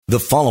The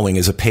following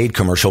is a paid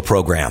commercial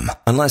program.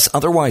 Unless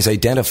otherwise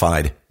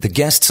identified, the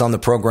guests on the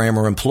program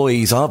are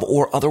employees of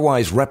or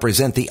otherwise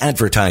represent the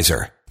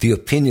advertiser. The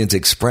opinions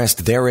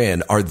expressed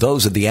therein are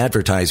those of the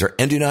advertiser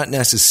and do not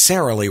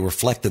necessarily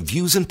reflect the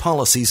views and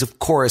policies of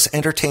Chorus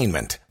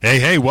Entertainment.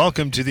 Hey,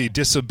 welcome to the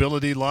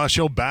Disability Law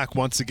Show. Back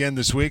once again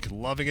this week.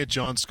 Loving it.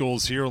 John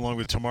Scholes here along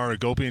with Tamara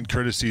Gopian,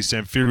 courtesy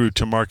Samfiru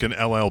Tamarkin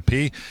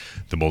LLP,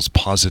 the most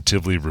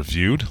positively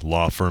reviewed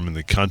law firm in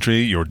the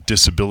country. Your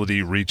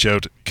disability reach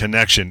out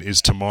connection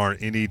is Tamar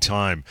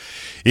anytime.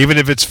 Even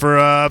if it's for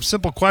a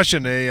simple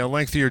question, a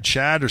lengthier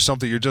chat or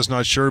something you're just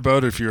not sure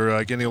about, if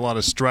you're getting a lot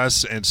of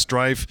stress and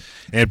strife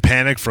and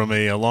panic from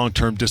a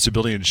long-term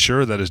disability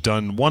insurer that has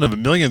done one of a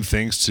million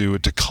things to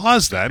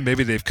cause that.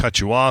 Maybe they've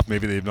cut you off,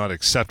 maybe they've not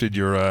accepted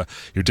your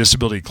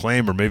disability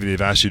claim, or maybe they've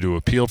asked you to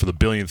appeal for the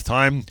billionth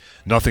time.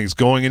 Nothing's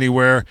going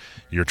anywhere.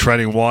 You're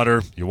treading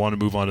water. You want to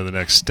move on to the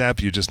next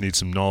step. You just need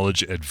some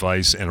knowledge,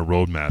 advice, and a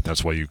roadmap.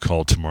 That's why you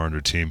call Tamar and her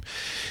team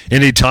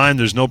anytime.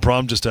 There's no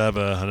problem just to have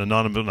an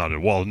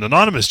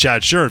anonymous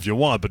chat, sure, if you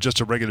want, but just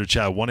a regular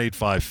chat.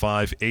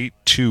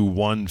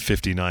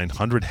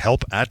 1-855-821-5900.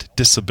 Help at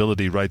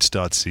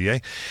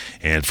disabilityrights.ca.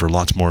 And for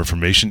lots more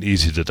information,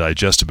 easy to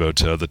digest about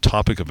the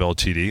topic of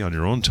LTD on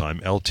your own time,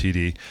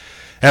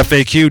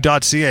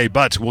 LTDFAQ.ca.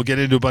 But we'll get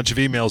into a bunch of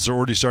emails. They're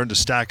already starting to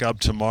stack up,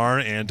 Tamar,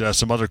 and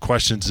some other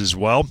questions as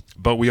well.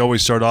 But we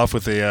always start off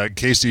with a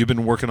case that you've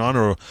been working on,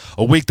 or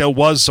a week that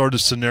was sort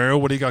of scenario.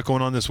 What do you got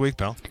going on this week,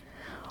 pal?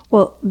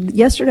 Well,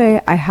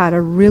 yesterday I had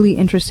a really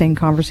interesting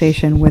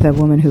conversation with a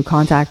woman who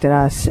contacted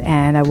us,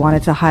 and I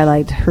wanted to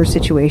highlight her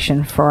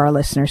situation for our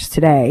listeners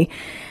today.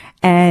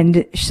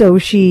 And so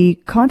she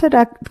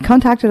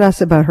contacted us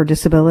about her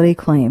disability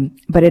claim,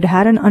 but it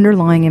had an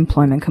underlying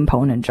employment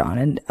component, John.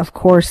 And of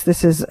course,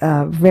 this is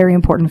a very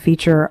important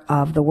feature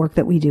of the work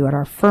that we do at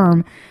our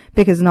firm,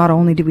 because not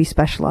only do we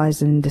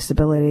specialize in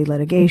disability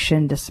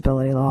litigation,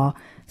 disability law,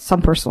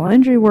 some personal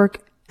injury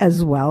work,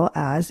 as well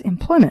as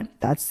employment.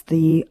 That's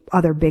the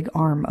other big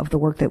arm of the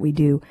work that we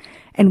do.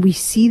 And we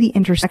see the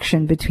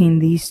intersection between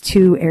these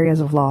two areas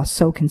of law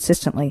so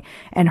consistently.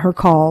 And her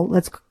call,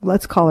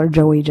 let's call her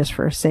Joey just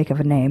for sake of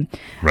a name,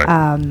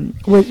 right.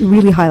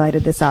 Really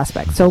highlighted this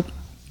aspect. So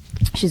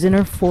she's in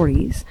her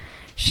 40s.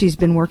 She's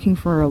been working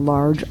for a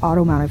large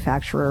auto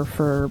manufacturer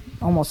for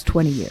almost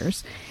 20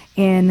 years.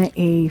 In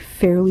a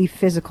fairly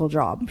physical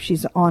job.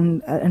 She's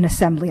on an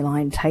assembly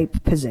line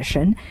type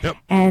position, yep.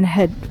 And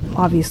had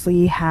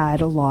obviously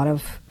had a lot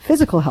of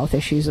physical health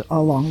issues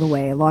along the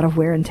way, a lot of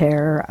wear and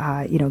tear.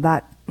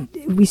 That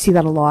we see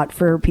that a lot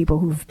for people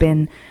who've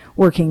been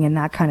working in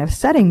that kind of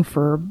setting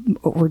for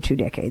over 2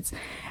 decades.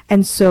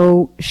 And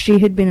so she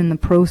had been in the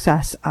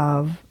process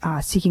of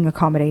seeking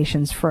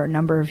accommodations for a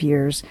number of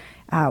years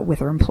with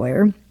her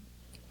employer,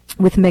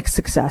 with mixed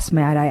success,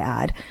 might I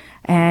add.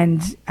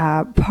 And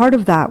part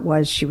of that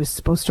was she was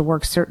supposed to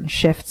work certain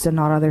shifts and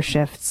not other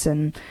shifts,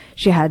 and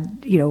she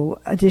had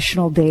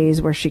additional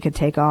days where she could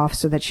take off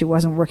so that she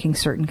wasn't working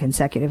certain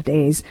consecutive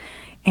days.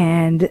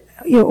 And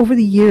over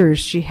the years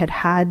she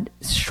had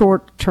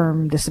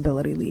short-term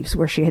disability leaves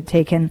where she had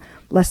taken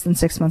less than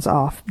 6 months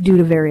off due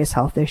to various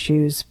health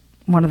issues.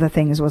 One of the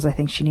things was, I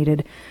think, she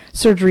needed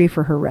surgery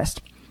for her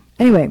wrist.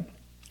 Anyway,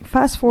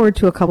 fast forward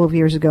to a couple of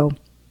years ago,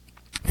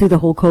 through the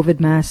whole COVID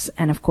mess,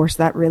 and of course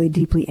that really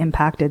deeply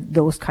impacted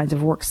those kinds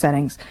of work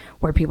settings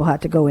where people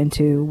had to go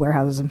into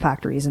warehouses and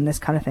factories and this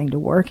kind of thing to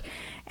work.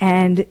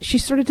 And she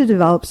started to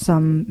develop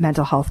some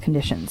mental health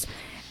conditions.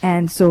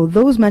 And so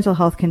those mental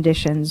health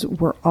conditions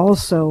were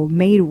also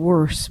made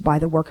worse by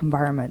the work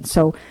environment.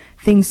 So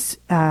things,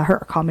 her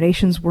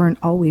accommodations weren't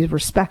always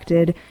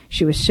respected.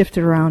 She was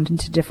shifted around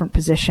into different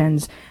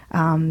positions.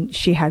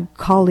 She had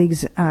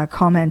colleagues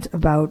comment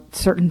about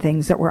certain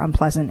things that were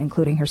unpleasant,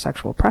 including her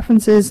sexual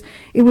preferences.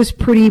 It was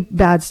pretty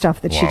bad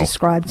stuff that she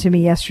described to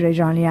me yesterday,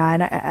 John. Yeah,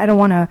 and I don't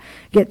want to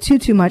get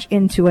too much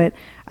into it.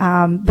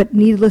 But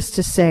needless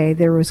to say,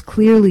 there was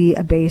clearly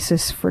a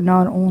basis for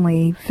not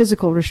only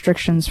physical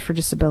restrictions for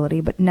disability,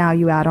 but now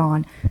you add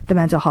on the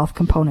mental health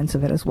components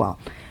of it as well.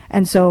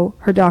 And so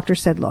her doctor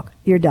said, look,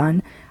 you're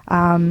done.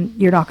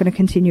 You're not going to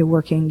continue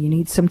working. You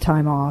need some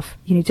time off.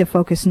 You need to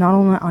focus not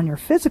only on your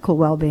physical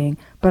well-being,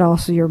 but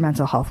also your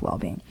mental health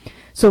well-being.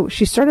 So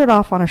she started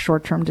off on a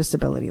short-term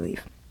disability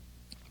leave.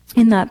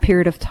 In that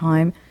period of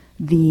time,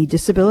 the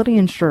disability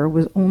insurer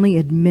was only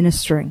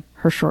administering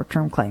her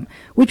short-term claim,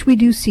 which we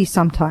do see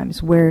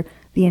sometimes where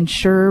the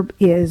insurer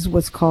is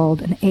what's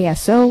called an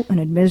ASO, an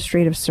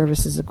Administrative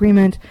Services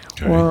Agreement,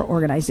 or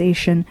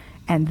organization,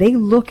 and they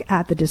look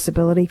at the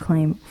disability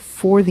claim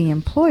for the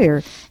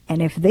employer,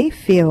 and if they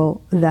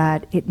feel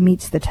that it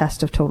meets the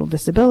test of total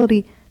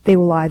disability, they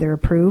will either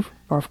approve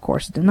or, of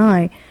course,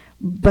 deny,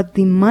 but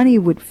the money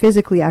would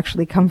physically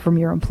actually come from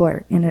your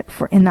employer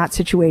in that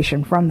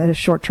situation from the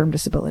short-term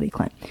disability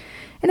claim.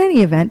 In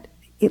any event,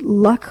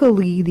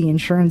 luckily the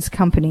insurance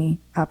company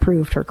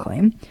approved her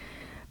claim.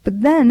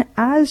 But then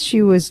as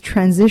she was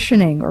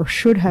transitioning, or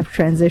should have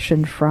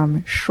transitioned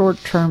from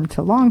short-term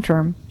to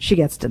long-term, she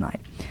gets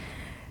denied.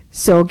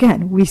 So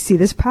again, we see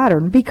this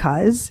pattern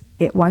because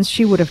once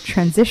she would have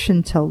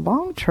transitioned to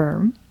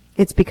long-term,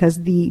 it's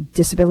because the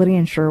disability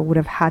insurer would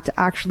have had to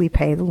actually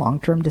pay the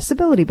long-term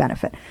disability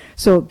benefit.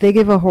 So they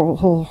give a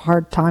whole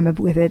hard time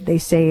with it. They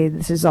say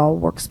this is all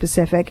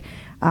work-specific.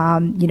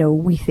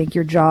 We think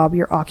your job,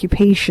 your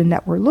occupation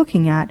that we're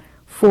looking at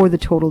for the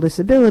total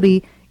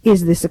disability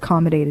is this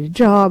accommodated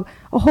job,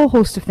 a whole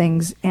host of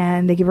things,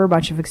 and they give her a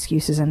bunch of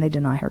excuses and they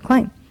deny her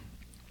claim.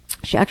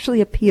 She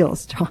actually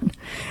appeals, John,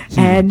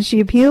 and she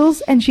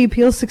appeals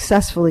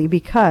successfully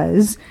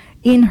because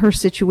in her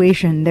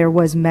situation, there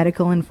was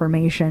medical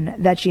information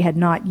that she had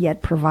not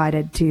yet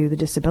provided to the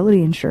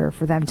disability insurer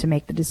for them to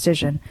make the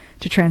decision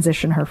to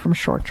transition her from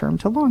short-term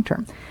to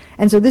long-term.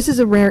 And so this is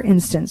a rare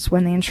instance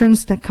when the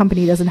insurance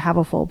company doesn't have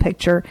a full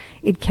picture.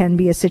 It can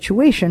be a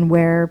situation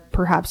where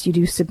perhaps you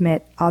do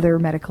submit other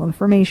medical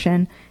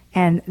information,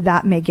 and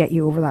that may get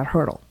you over that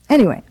hurdle.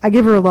 Anyway, I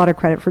give her a lot of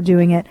credit for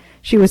doing it.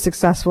 She was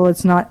successful.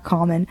 It's not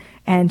common,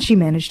 and she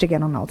managed to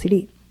get on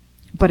LTD.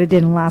 But it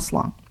didn't last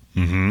long.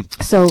 Mm-hmm.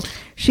 So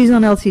she's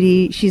on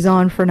LTD. She's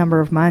on for a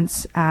number of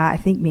months, I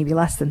think maybe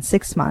less than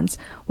 6 months,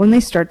 when they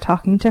start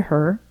talking to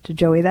her, to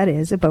Joey that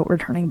is, about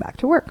returning back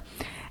to work.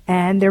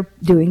 And they're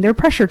doing their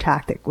pressure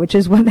tactic, which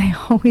is what they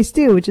always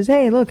do, which is,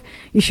 hey, look,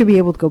 you should be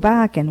able to go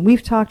back, and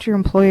we've talked to your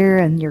employer,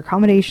 and your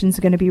accommodations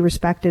are going to be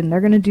respected, and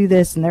they're going to do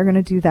this, and they're going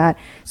to do that.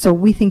 So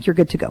we think you're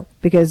good to go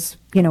because,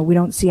 we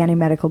don't see any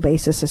medical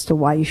basis as to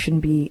why you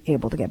shouldn't be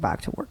able to get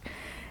back to work.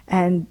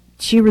 And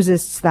she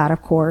resists that,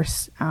 of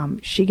course.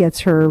 She gets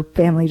her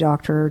family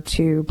doctor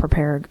to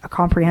prepare a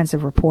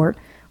comprehensive report,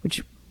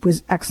 which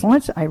was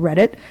excellent. I read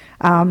it.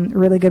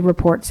 Really good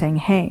report saying,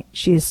 hey,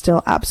 she is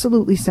still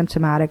absolutely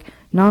symptomatic.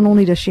 Not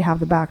only does she have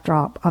the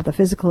backdrop of the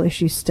physical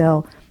issues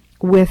still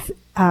with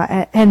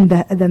and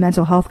the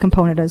mental health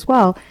component as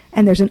well.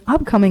 And there's an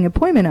upcoming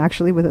appointment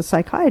actually with a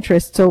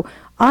psychiatrist. So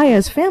I,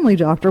 as family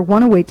doctor,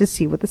 want to wait to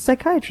see what the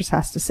psychiatrist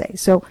has to say.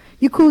 So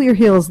you cool your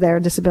heels there,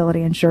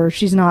 disability insurer.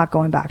 She's not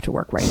going back to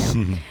work right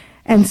now.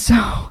 And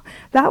so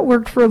that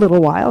worked for a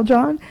little while,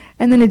 John,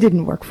 and then it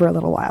didn't work for a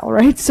little while,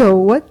 right? So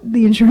what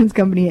the insurance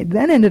company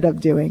then ended up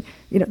doing,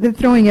 they're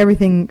throwing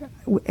everything,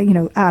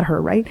 at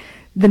her, right?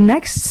 The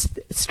next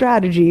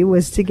strategy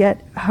was to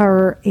get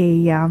her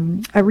a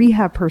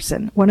rehab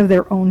person, one of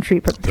their own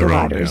treatment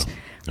providers,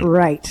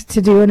 right,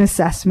 to do an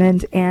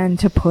assessment and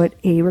to put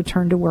a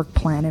return to work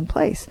plan in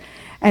place.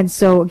 And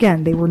so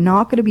again, they were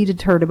not going to be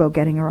deterred about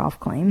getting her off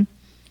claim.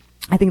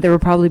 I think they were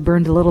probably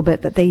burned a little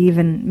bit that they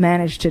even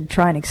managed to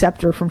try and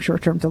accept her from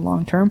short-term to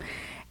long-term.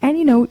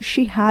 And,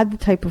 she had the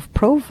type of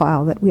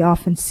profile that we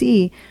often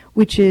see,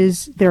 which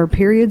is there are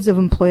periods of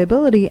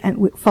employability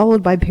and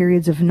followed by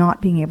periods of not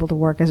being able to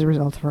work as a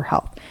result of her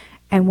health.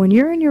 And when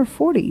you're in your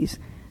 40s,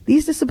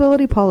 these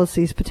disability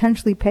policies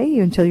potentially pay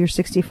you until you're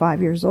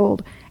 65 years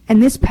old.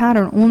 And this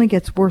pattern only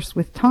gets worse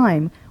with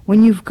time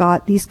when you've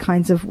got these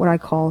kinds of what I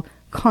call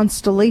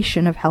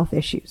constellation of health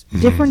issues,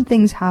 different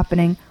things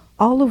happening,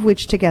 all of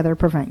which together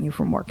prevent you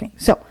from working.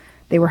 So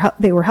they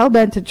were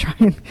hell-bent to try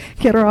and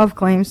get her off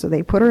claim, so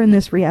they put her in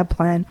this rehab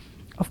plan.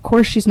 Of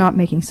course, she's not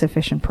making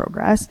sufficient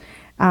progress.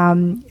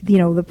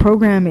 The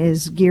program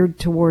is geared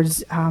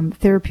towards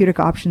therapeutic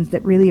options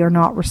that really are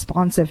not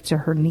responsive to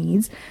her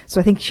needs. So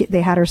I think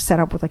they had her set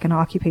up with like an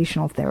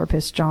occupational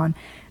therapist, John.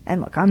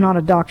 And look, I'm not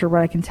a doctor,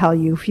 but I can tell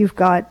you if you've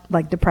got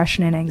like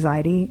depression and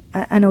anxiety,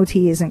 an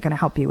OT isn't going to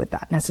help you with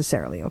that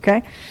necessarily,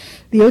 okay?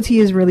 The OT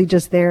is really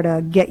just there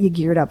to get you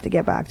geared up to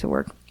get back to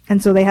work.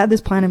 And so they had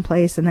this plan in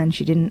place, and then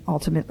she didn't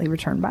ultimately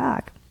return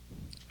back.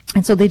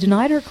 And so they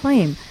denied her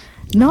claim,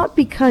 not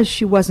because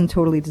she wasn't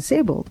totally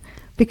disabled,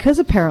 because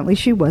apparently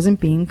she wasn't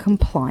being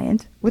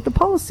compliant with the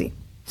policy.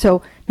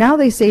 So now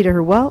they say to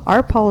her, well,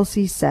 our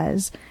policy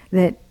says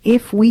that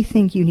if we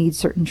think you need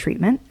certain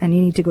treatment and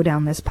you need to go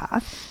down this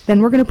path,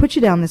 then we're going to put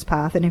you down this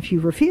path. And if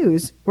you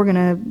refuse, we're going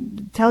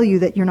to tell you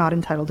that you're not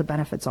entitled to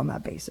benefits on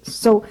that basis.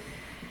 So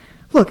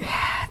look,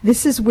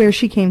 this is where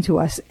she came to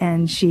us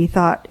and she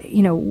thought,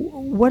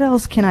 what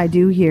else can I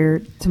do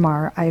here,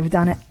 Tamar? I've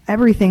done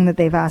everything that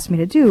they've asked me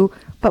to do,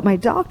 but my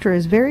doctor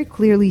is very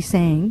clearly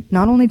saying,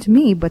 not only to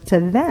me, but to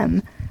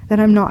them, that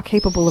I'm not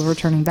capable of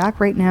returning back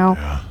right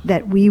now,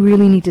 that we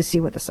really need to see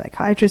what the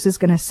psychiatrist is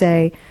going to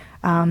say.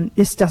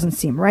 This doesn't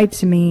seem right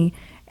to me.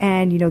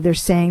 And, they're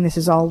saying this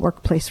is all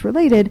workplace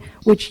related,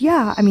 which,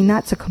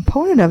 that's a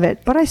component of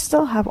it, but I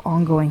still have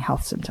ongoing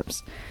health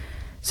symptoms.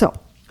 So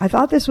I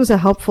thought this was a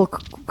helpful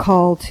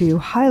call to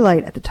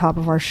highlight at the top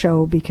of our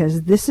show,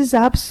 because this is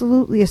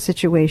absolutely a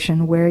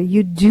situation where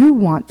you do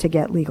want to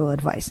get legal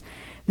advice.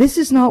 This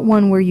is not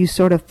one where you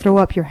sort of throw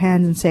up your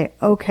hands and say,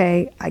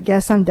 okay, I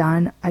guess I'm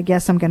done. I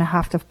guess I'm going to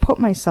have to put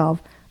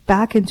myself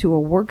back into a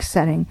work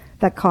setting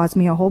that caused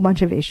me a whole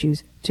bunch of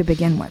issues to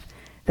begin with.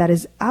 That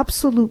is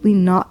absolutely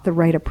not the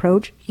right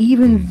approach,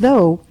 even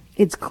though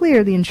it's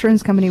clear the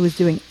insurance company was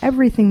doing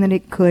everything that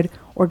it could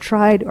or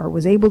tried or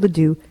was able to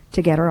do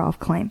to get her off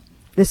claim.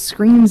 This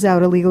screams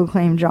out a legal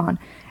claim, John.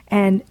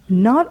 And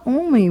not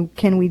only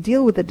can we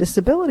deal with the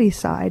disability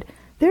side,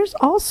 there's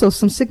also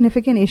some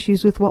significant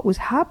issues with what was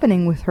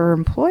happening with her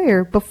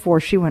employer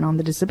before she went on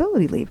the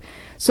disability leave.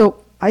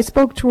 So I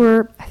spoke to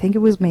her, I think it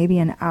was maybe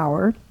an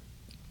hour,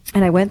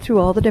 and I went through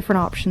all the different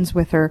options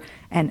with her,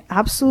 and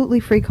absolutely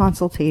free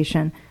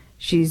consultation.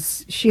 She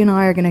and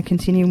I are going to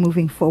continue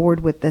moving forward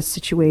with this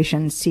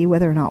situation, see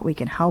whether or not we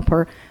can help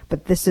her.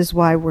 But this is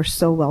why we're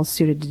so well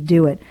suited to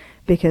do it.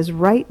 Because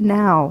right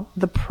now,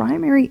 the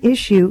primary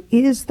issue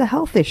is the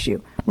health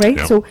issue, right?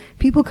 Yep. So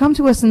people come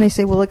to us and they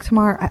say, well, look,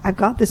 Tamar, I've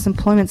got this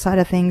employment side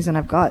of things and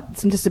I've got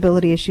some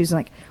disability issues.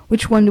 Like,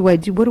 which one do I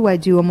do? What do I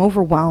do? I'm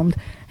overwhelmed.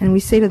 And we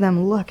say to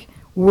them, look,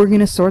 we're going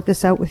to sort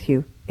this out with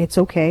you. It's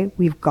okay.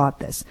 We've got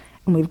this.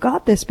 And we've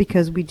got this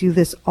because we do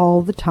this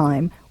all the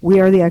time. We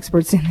are the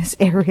experts in this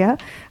area,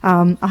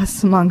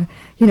 us among,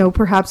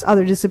 perhaps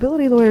other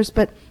disability lawyers.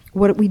 But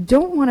what we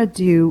don't want to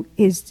do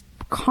is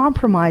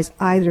compromise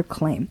either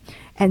claim.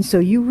 And so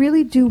you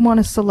really do want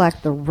to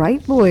select the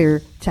right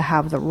lawyer to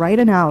have the right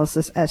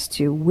analysis as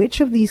to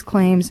which of these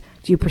claims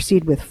do you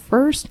proceed with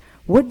first,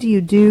 what do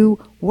you do,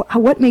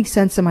 what makes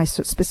sense in my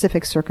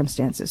specific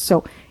circumstances.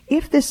 So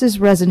if this is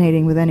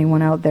resonating with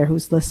anyone out there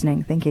who's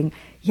listening, thinking,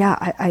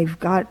 yeah, I've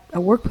got a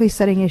workplace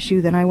setting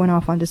issue, then I went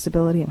off on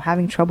disability, I'm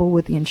having trouble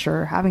with the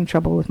insurer, having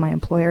trouble with my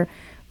employer,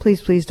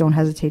 please don't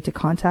hesitate to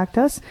contact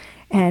us,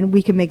 and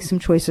we can make some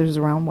choices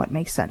around what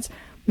makes sense.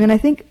 And I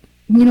think,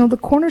 the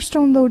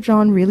cornerstone, though,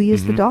 John, really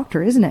is the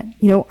doctor, isn't it?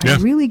 I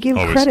really give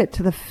credit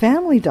to the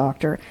family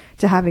doctor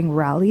to having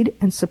rallied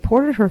and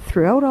supported her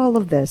throughout all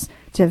of this,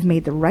 to have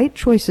made the right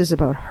choices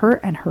about her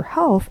and her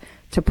health,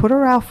 to put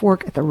her off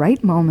work at the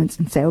right moments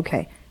and say,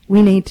 okay,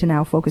 we need to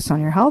now focus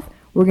on your health.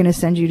 We're going to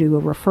send you to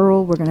a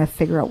referral. We're going to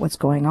figure out what's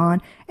going on.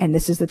 And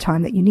this is the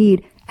time that you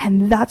need.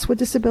 And that's what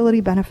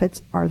disability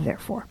benefits are there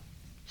for.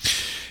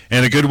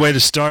 And a good way to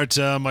start,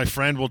 my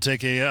friend, we'll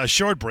take a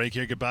short break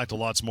here, get back to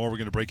lots more. We're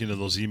going to break into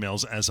those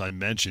emails, as I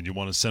mentioned. You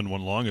want to send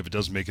one along. If it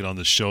doesn't make it on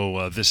the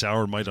show this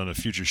hour, it might on a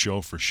future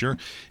show for sure.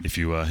 If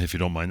you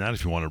don't mind that,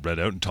 if you want it read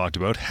out and talked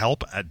about,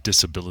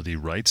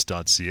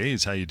 help@disabilityrights.ca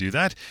is how you do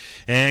that.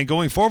 And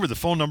going forward, the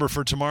phone number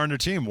for Tamar and her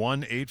team,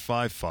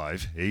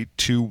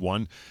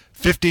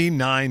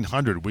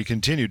 1-855-821-5900. We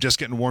continue, just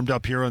getting warmed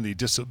up here on the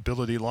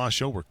Disability Law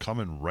Show. We're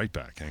coming right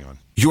back. Hang on.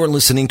 You're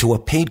listening to a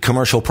paid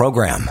commercial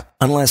program.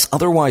 Unless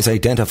otherwise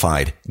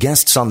identified,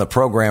 guests on the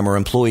program are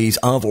employees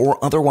of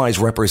or otherwise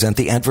represent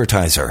the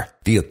advertiser.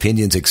 The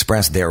opinions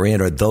expressed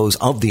therein are those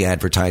of the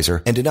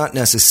advertiser and do not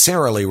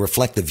necessarily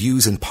reflect the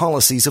views and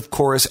policies of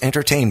Chorus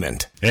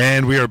Entertainment.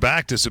 And we are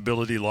back,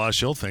 Disability Law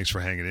Show. Thanks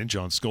for hanging in.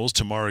 John Scholes,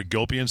 Tamar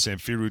Agopian,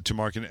 Samfiru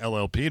Tumarkin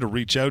LLP. To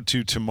reach out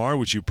to Tamar,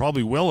 which you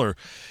probably will, or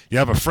you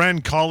have a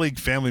friend, colleague,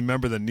 family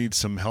member that needs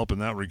some help in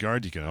that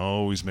regard, you can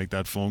always make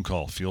that phone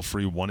call. Feel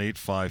free,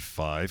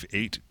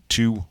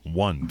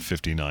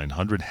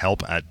 1-855-821-5900,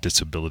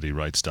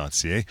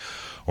 help@disabilityrights.ca.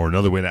 Or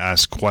another way to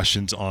ask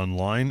questions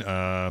online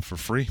for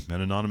free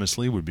and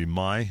anonymously would be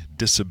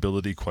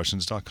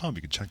mydisabilityquestions.com.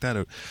 You can check that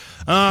out.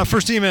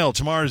 First email,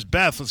 Tamar's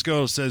Beth. Let's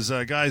go. Says,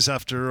 guys,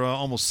 after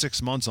almost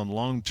 6 months on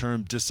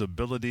long-term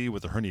disability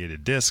with a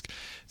herniated disc,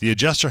 the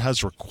adjuster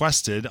has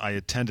requested I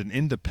attend an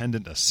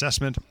independent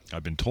assessment.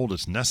 I've been told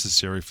it's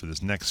necessary for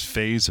this next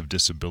phase of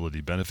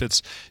disability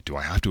benefits. Do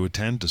I have to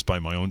attend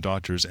despite my own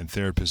doctor's and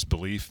therapist's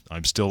belief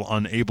I'm still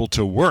unable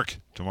to work?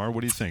 Tamar,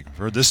 what do you think? I've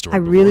heard this story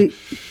before.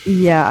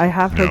 I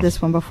have heard this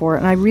one before,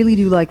 and I really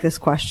do like this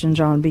question,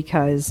 John,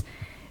 because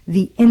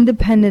the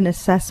independent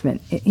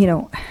assessment,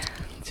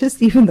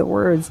 just even the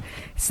words,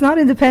 it's not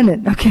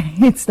independent, okay?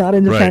 It's not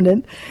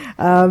independent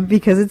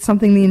because it's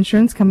something the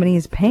insurance company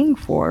is paying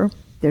for.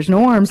 There's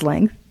no arm's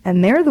length,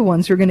 and they're the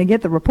ones who are going to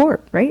get the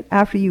report, right,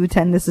 after you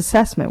attend this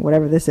assessment,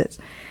 whatever this is.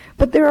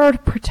 But there are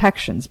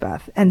protections,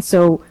 Beth, and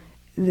so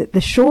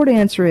the short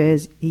answer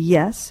is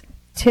yes.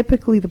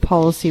 Typically, the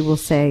policy will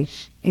say,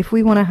 if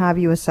we want to have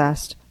you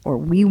assessed or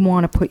we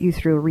want to put you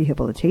through a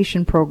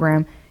rehabilitation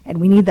program and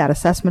we need that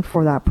assessment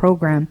for that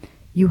program,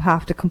 you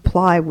have to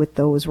comply with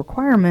those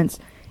requirements,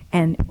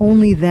 and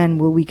only then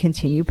will we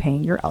continue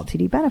paying your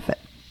LTD benefit.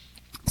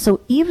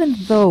 So even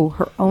though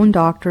her own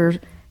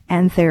doctor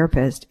and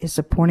therapist is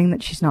supporting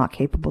that she's not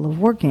capable of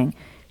working,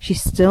 she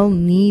still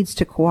needs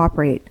to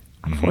cooperate,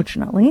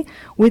 unfortunately,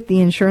 with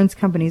the insurance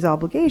company's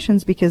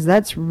obligations, because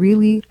that's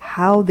really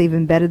how they've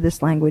embedded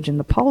this language in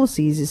the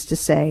policies, is to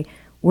say,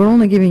 we're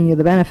only giving you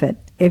the benefit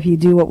if you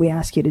do what we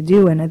ask you to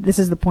do, and this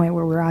is the point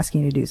where we're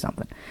asking you to do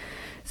something.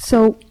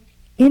 So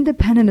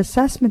independent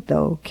assessment,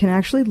 though, can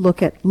actually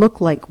look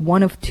like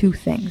one of two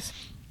things.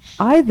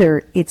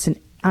 Either it's an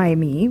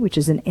IME, which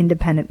is an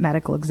independent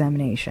medical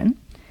examination,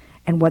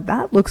 and what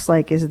that looks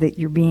like is that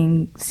you're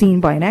being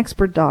seen by an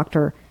expert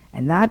doctor,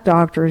 and that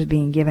doctor is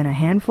being given a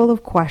handful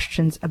of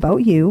questions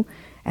about you,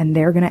 and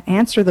they're going to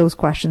answer those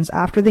questions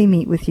after they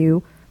meet with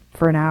you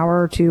for an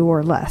hour or two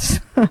or less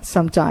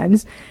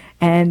sometimes,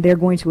 and they're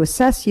going to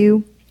assess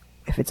you.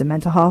 If it's a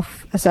mental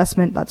health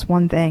assessment, that's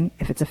one thing.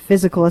 If it's a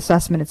physical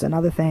assessment, it's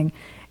another thing.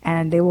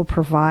 And they will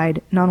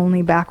provide not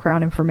only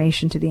background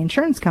information to the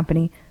insurance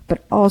company,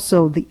 but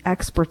also the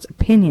expert's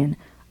opinion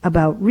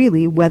about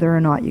really whether or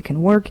not you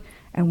can work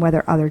and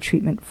whether other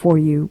treatment for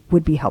you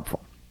would be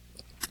helpful.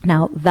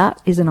 Now,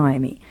 that is an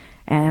IME.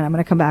 And I'm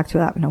going to come back to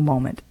that in a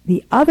moment.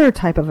 The other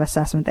type of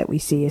assessment that we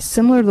see is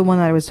similar to the one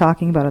that I was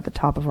talking about at the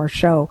top of our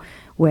show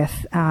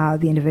with the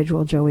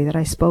individual, Joey, that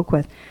I spoke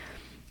with.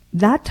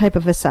 That type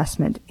of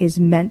assessment is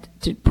meant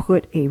to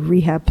put a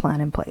rehab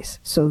plan in place.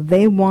 So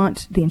the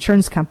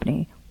insurance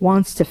company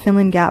wants to fill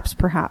in gaps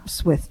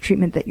perhaps with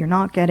treatment that you're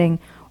not getting,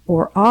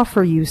 or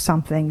offer you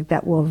something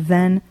that will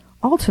then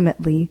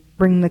ultimately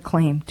bring the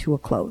claim to a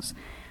close.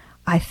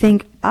 I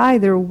think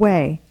either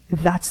way,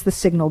 that's the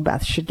signal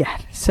Beth should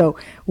get. So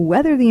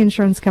whether the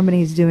insurance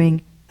company is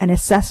doing an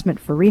assessment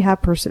for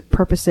rehab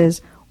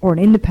purposes or an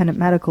independent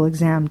medical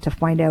exam to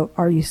find out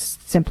are you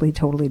simply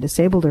totally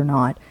disabled or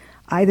not,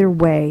 either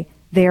way,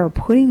 they are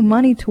putting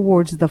money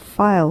towards the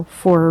file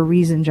for a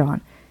reason,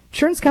 John.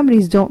 Insurance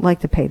companies don't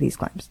like to pay these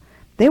claims.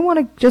 They want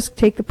to just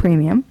take the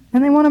premium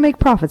and they want to make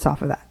profits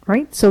off of that,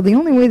 right? So the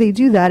only way they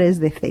do that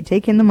is if they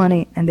take in the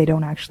money and they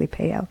don't actually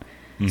pay out.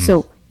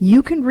 So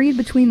you can read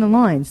between the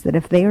lines that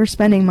if they are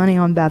spending money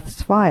on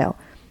Beth's file,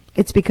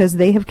 it's because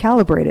they have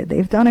calibrated.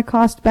 They've done a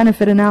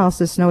cost-benefit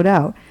analysis, no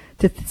doubt,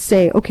 to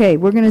say, okay,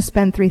 we're going to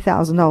spend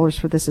 $3,000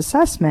 for this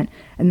assessment,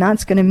 and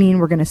that's going to mean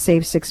we're going to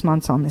save 6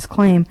 months on this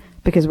claim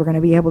because we're going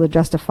to be able to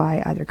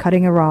justify either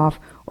cutting her off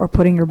or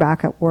putting her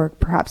back at work,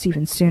 perhaps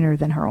even sooner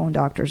than her own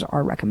doctors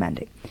are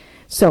recommending.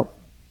 So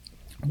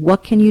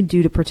what can you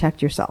do to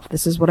protect yourself?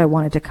 This is what I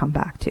wanted to come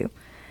back to.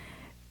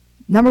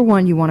 Number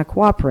one, you want to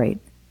cooperate.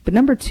 But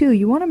number two,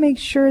 you want to make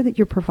sure that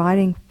you're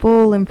providing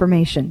full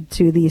information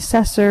to the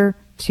assessor,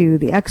 to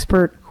the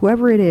expert,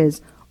 whoever it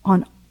is,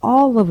 on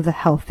all of the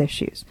health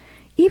issues.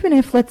 Even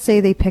if, let's say,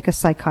 they pick a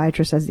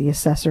psychiatrist as the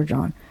assessor,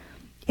 John.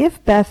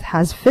 If Beth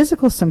has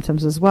physical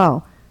symptoms as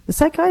well, the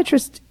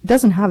psychiatrist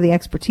doesn't have the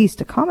expertise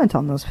to comment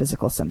on those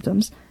physical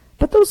symptoms,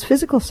 but those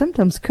physical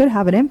symptoms could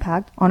have an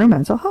impact on her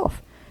mental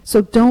health.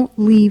 So don't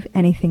leave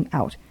anything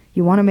out.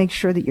 You want to make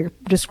sure that you're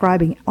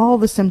describing all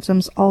the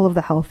symptoms, all of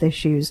the health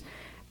issues,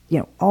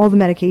 all the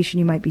medication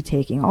you might be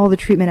taking, all the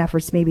treatment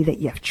efforts maybe that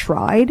you've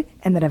tried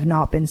and that have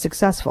not been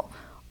successful.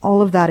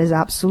 All of that is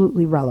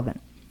absolutely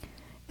relevant.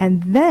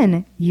 And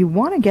then you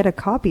want to get a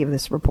copy of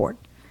this report.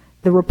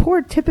 The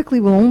report typically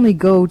will only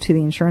go to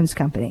the insurance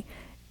company.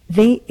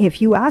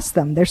 If you ask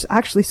them, they're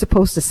actually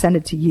supposed to send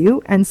it to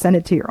you and send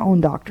it to your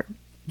own doctor.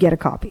 Get a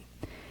copy.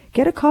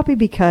 Get a copy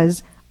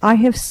because I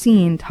have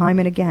seen time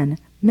and again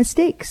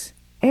mistakes,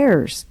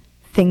 errors,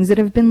 things that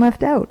have been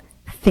left out,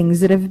 things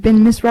that have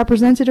been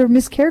misrepresented or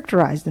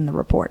mischaracterized in the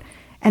report.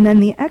 And then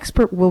the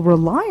expert will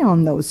rely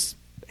on those,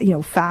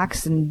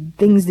 facts and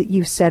things that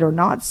you've said or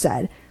not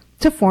said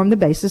to form the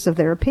basis of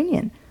their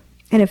opinion.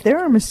 And if there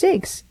are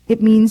mistakes,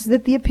 it means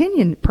that the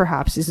opinion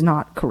perhaps is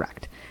not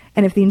correct.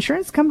 And if the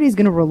insurance company is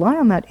going to rely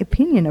on that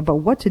opinion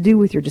about what to do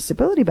with your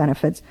disability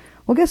benefits,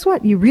 well, guess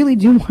what? You really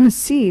do want to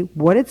see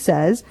what it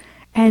says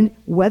and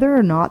whether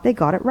or not they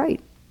got it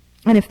right.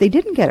 And if they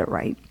didn't get it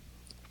right,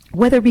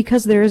 whether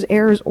because there's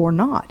errors or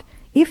not,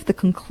 if the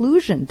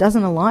conclusion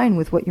doesn't align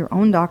with what your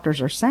own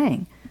doctors are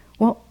saying,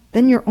 well,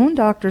 then your own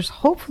doctors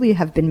hopefully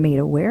have been made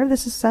aware of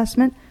this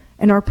assessment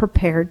and are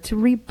prepared to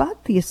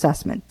rebut the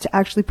assessment, to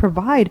actually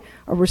provide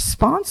a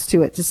response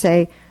to it, to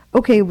say,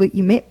 okay, well,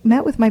 you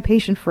met with my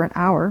patient for an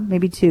hour,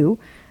 maybe two.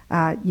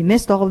 You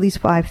missed all of these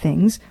 5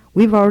 things.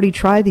 We've already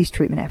tried these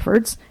treatment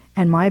efforts,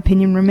 and my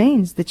opinion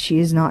remains that she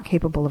is not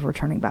capable of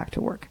returning back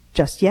to work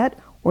just yet,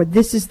 or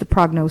this is the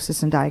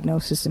prognosis and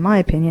diagnosis in my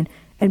opinion.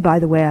 And by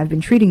the way, I've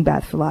been treating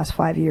Beth for the last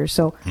 5 years,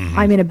 so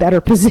I'm in a better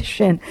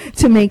position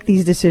to make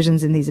these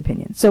decisions and these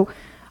opinions. So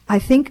I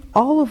think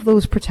all of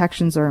those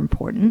protections are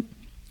important,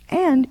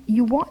 and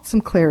you want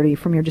some clarity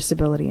from your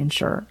disability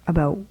insurer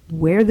about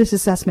where this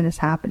assessment is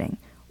happening.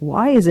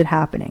 Why is it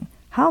happening?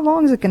 How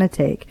long is it going to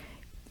take?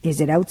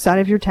 Is it outside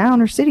of your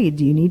town or city?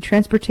 Do you need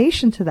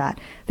transportation to that?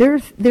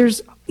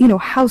 There's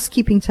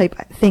housekeeping type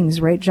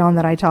things, right, John,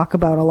 that I talk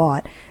about a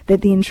lot,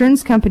 that the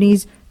insurance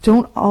companies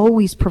don't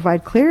always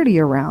provide clarity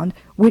around,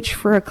 which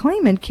for a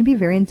claimant can be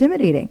very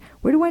intimidating.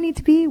 Where do I need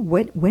to be?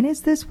 When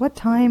is this? What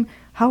time?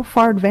 How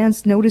far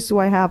advanced notice do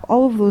I have?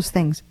 All of those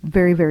things,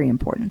 very, very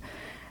important.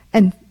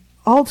 And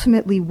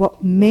ultimately,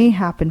 what may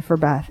happen for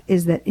Beth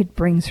is that it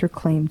brings her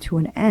claim to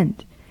an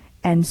end.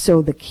 And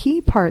so the key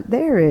part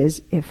there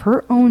is if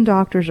her own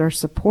doctors are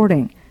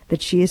supporting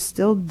that she is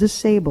still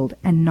disabled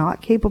and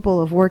not capable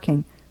of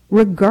working,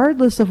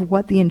 regardless of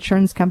what the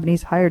insurance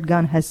company's hired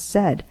gun has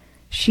said,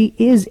 she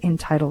is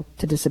entitled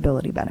to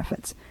disability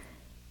benefits.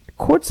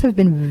 Courts have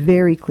been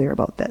very clear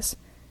about this.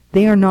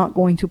 They are not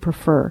going to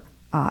prefer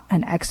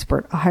an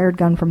expert, a hired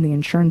gun from the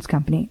insurance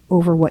company,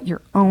 over what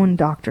your own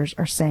doctors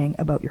are saying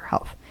about your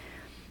health.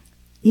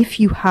 If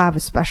you have a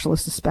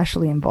specialist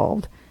especially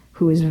involved,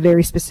 who is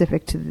very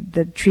specific to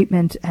the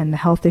treatment and the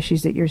health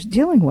issues that you're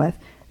dealing with,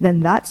 then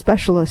that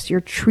specialist,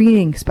 your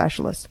treating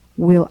specialist,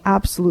 will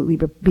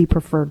absolutely be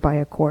preferred by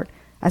a court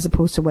as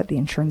opposed to what the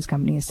insurance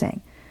company is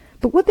saying.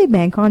 But what they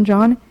bank on,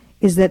 John,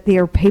 is that they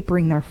are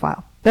papering their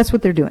file. That's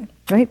what they're doing,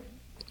 right?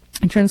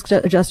 Insurance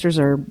adjusters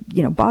are,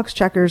 box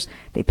checkers.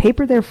 They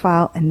paper their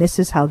file, and this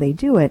is how they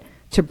do it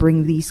to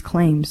bring these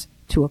claims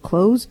to a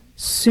close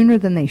sooner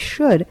than they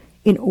should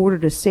in order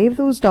to save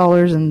those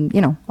dollars and,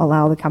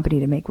 allow the company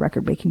to make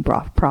record-breaking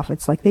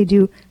profits like they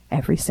do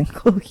every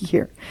single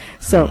year.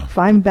 So if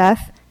I'm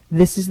Beth,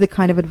 this is the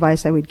kind of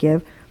advice I would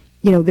give.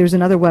 There's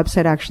another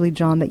website actually,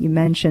 John, that you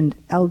mentioned,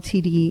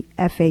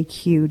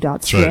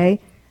 ltdfaq.ca.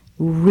 Right.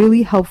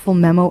 Really helpful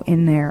memo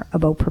in there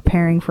about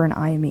preparing for an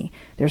IME.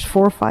 There's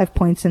 4 or 5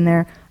 points in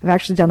there. I've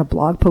actually done a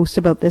blog post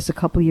about this a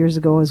couple years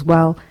ago as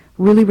well.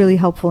 Really, really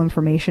helpful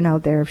information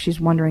out there if she's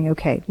wondering,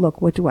 okay,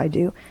 look, what do I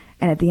do?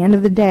 And at the end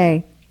of the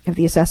day, if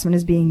the assessment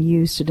is being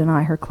used to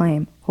deny her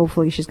claim,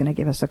 hopefully she's going to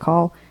give us a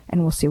call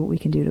and we'll see what we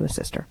can do to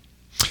assist her.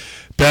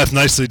 Beth,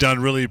 nicely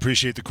done. Really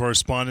appreciate the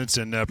correspondence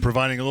and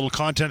providing a little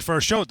content for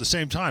our show at the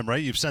same time,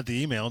 right? You've sent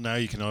the email. Now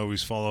you can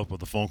always follow up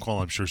with a phone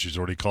call. I'm sure she's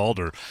already called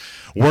or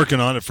working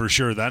on it for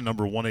sure. That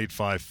number,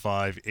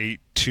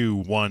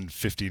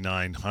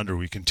 1-855-821-5900.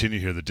 We continue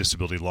here, the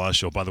Disability Law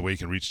Show. By the way, you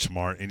can reach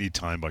Tamar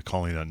anytime by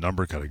calling that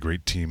number. Got a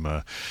great team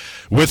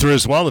with her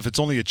as well. If it's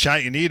only a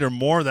chat you need or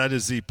more, that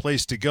is the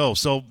place to go.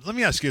 So let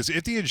me ask you this.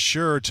 If the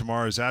insurer,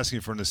 Tamar, is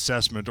asking for an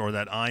assessment or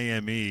that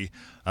IME,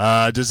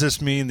 does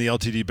this mean the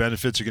LTD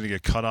benefits are going to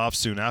get cut off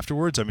soon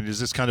afterwards? I mean, is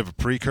this kind of a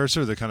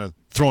precursor? They're kind of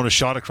throwing a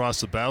shot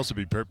across the bows to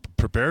be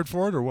prepared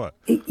for it, or what?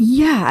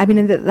 Yeah, I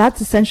mean,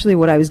 that's essentially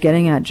what I was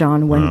getting at,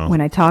 John,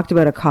 when I talked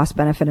about a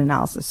cost-benefit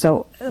analysis.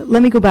 So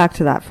let me go back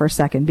to that for a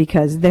second,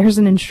 because there's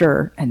an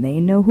insurer, and they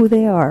know who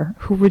they are,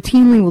 who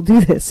routinely will do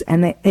this,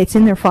 and it's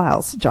in their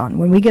files, John.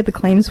 When we get the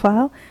claims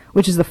file,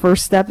 which is the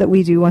first step that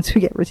we do once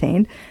we get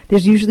retained,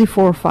 there's usually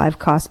 4 or 5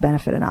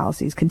 cost-benefit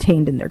analyses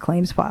contained in their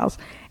claims files.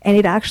 And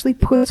it actually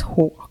puts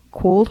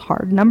cold,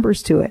 hard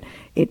numbers to it.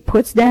 It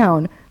puts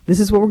down,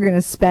 this is what we're going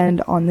to spend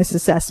on this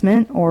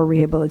assessment or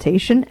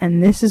rehabilitation,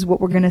 and this is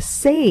what we're going to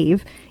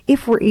save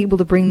if we're able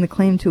to bring the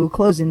claim to a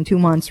close in 2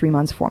 months, 3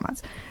 months, 4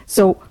 months.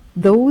 So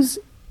those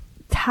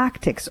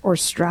tactics or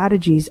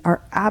strategies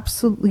are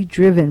absolutely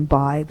driven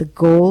by the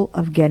goal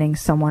of getting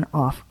someone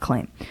off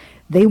claim.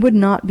 They would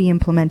not be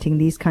implementing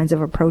these kinds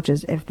of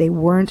approaches if they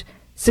weren't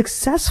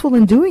successful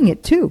in doing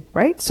it too,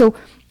 right? So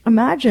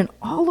imagine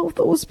all of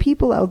those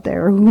people out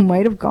there who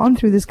might have gone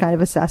through this kind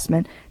of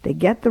assessment. They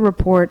get the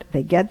report,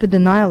 they get the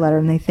denial letter,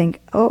 and they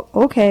think, oh,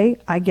 okay,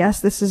 I guess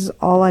this is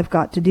all I've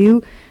got to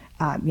do.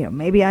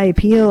 Maybe I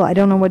appeal. I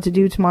don't know what to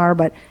do tomorrow,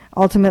 but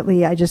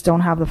ultimately I just don't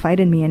have the fight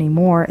in me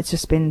anymore. It's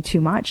just been too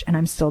much, and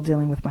I'm still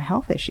dealing with my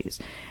health issues.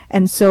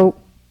 And so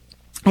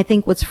I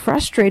think what's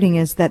frustrating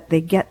is that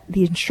the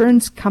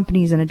insurance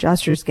companies and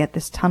adjusters get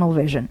this tunnel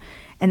vision.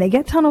 And they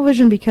get tunnel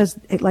vision because,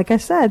 like I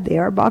said, they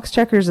are box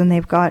checkers, and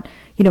they've got,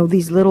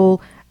 these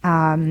little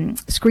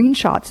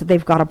screenshots that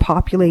they've got to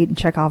populate and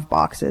check off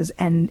boxes.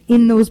 And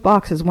in those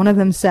boxes, one of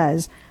them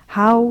says,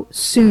 how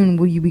soon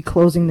will you be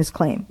closing this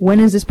claim? When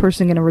is this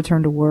person going to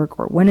return to work?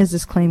 Or when is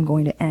this claim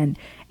going to end?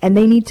 And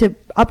they need to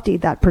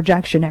update that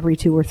projection every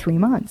 2 or 3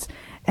 months.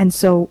 And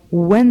so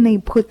when they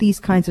put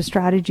these kinds of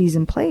strategies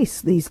in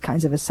place, these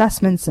kinds of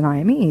assessments and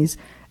IMEs,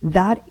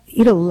 that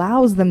it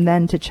allows them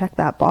then to check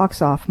that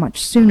box off much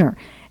sooner.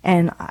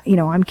 And,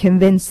 I'm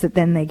convinced that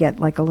then they get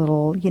like a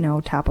little,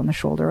 tap on the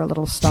shoulder, a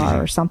little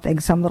star or something,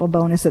 some little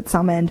bonus at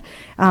some end,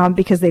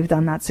 because they've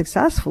done that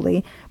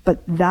successfully.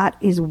 But that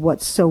is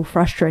what's so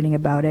frustrating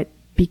about it,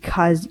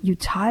 because you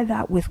tie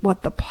that with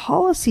what the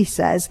policy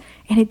says,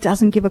 and it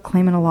doesn't give a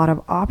claimant a lot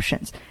of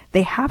options.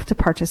 They have to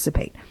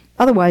participate.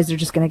 Otherwise, they're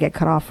just going to get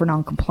cut off for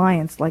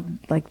noncompliance, like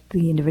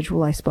the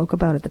individual I spoke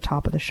about at the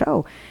top of the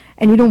show.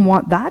 And you don't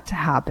want that to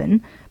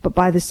happen, but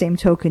by the same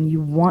token, you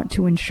want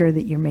to ensure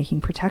that you're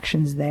making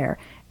protections there.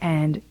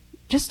 And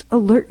just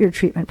alert your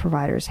treatment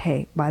providers,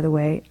 hey, by the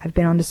way, I've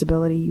been on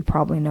disability, you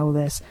probably know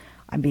this,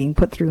 I'm being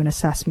put through an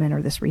assessment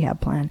or this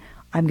rehab plan.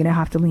 I'm going to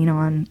have to lean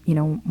on,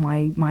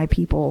 my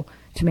people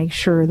to make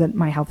sure that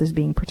my health is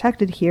being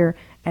protected here,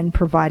 and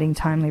providing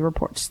timely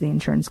reports to the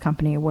insurance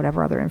company or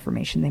whatever other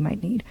information they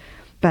might need.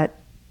 But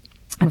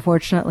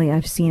unfortunately,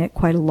 I've seen it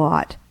quite a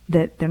lot,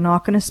 that they're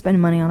not going to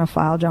spend money on a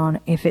file, John,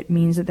 if it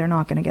means that they're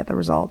not going to get the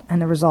result.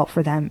 And the result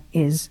for them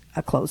is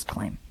a closed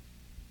claim.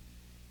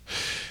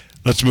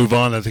 Let's move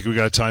on. I think we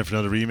got time for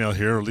another email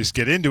here, or at least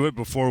get into it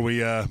before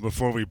we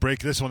break.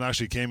 This one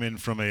actually came in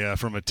from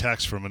a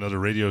text from another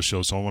radio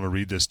show, so I want to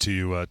read this to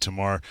you,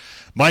 Tamar.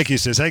 Mikey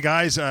says, "Hey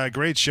guys,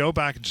 great show.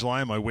 Back in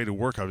July on my way to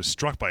work, I was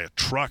struck by a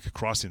truck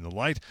crossing the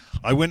light.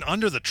 I went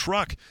under the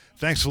truck.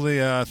 Thankfully,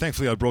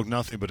 I broke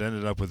nothing, but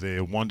ended up with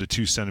a 1 to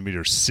 2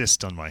 centimeter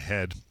cyst on my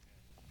head.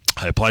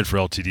 I applied for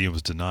LTD and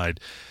was denied.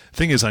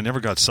 Thing is, I never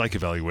got psych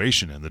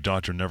evaluation, and the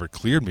doctor never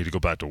cleared me to go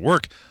back to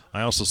work.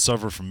 I also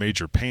suffer from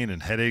major pain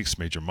and headaches,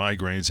 major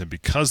migraines, and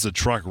because the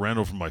truck ran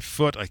over my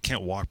foot, I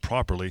can't walk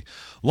properly.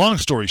 Long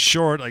story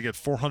short, I get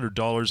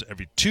 $400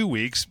 every 2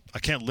 weeks. I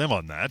can't live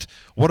on that.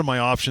 What are my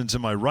options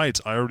and my rights?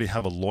 I already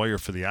have a lawyer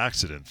for the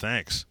accident.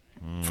 Thanks."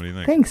 What do you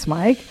think? Thanks,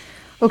 Mike.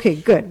 Okay,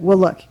 good. Well,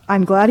 look,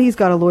 I'm glad he's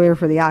got a lawyer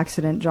for the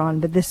accident, John,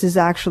 but this is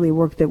actually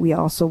work that we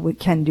also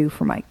can do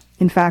for Mike.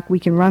 In fact, we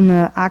can run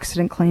the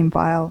accident claim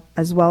file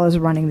as well as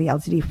running the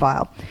LTD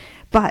file.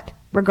 But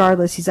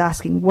regardless, he's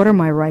asking, what are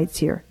my rights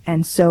here?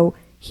 And so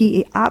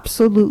he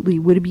absolutely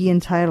would be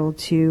entitled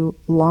to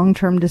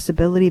long-term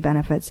disability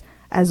benefits,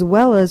 as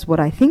well as what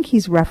I think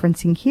he's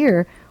referencing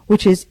here,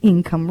 which is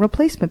income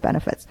replacement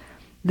benefits.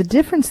 The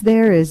difference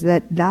there is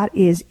that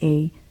is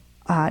a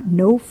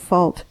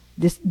no-fault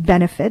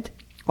benefit,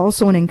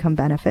 also an income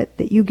benefit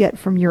that you get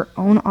from your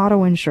own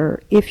auto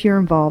insurer if you're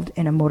involved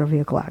in a motor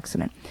vehicle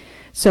accident.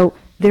 So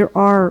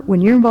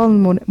when you're involved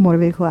in a motor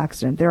vehicle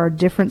accident, there are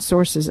different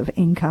sources of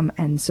income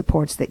and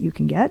supports that you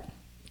can get.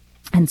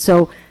 And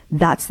so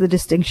that's the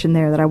distinction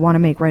there that I want to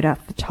make right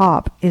at the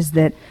top, is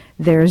that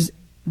there's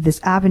this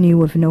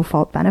avenue of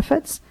no-fault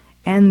benefits,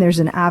 and there's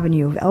an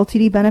avenue of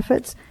LTD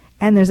benefits,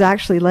 and there's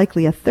actually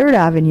likely a third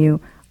avenue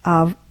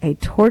of a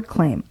tort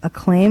claim, a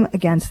claim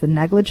against the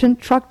negligent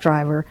truck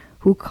driver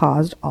who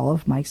caused all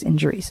of Mike's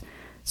injuries.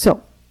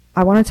 So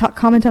I want to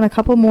comment on a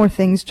couple more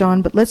things,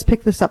 John, but let's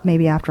pick this up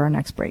maybe after our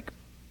next break.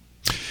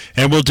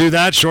 And we'll do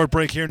that. Short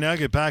break here now.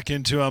 Get back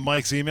into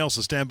Mike's email.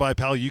 So stand by,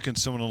 pal. You can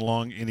send it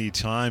along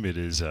anytime. It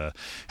is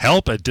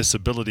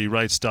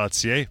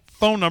help@disabilityrights.ca.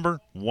 Phone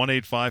number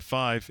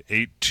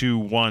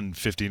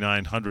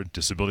 1-855-821-5900.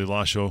 Disability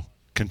Law Show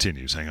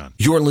continues. Hang on.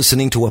 You're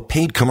listening to a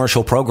paid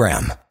commercial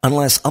program.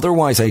 Unless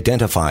otherwise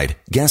identified,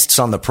 guests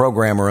on the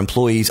program are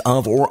employees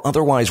of or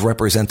otherwise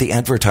represent the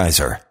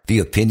advertiser. The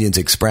opinions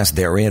expressed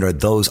therein are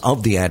those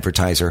of the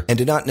advertiser and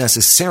do not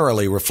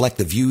necessarily reflect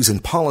the views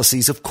and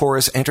policies of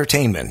Chorus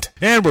Entertainment.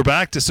 And we're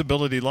back.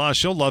 Disability Law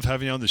Show. Love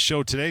having you on the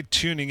show today.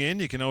 Tuning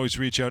in. You can always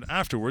reach out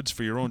afterwards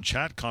for your own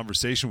chat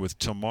conversation with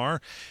Tamar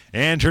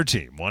and her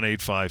team.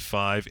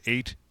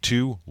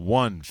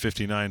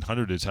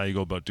 1-855-821-5900 is how you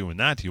go about doing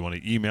that. You want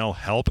to email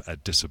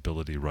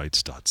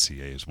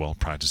help@disabilityrights.ca as well.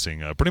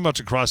 Practicing pretty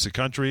much across the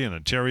country in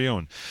Ontario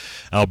and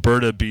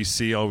Alberta,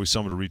 BC. Always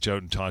someone to reach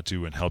out and talk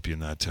to and help you in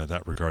that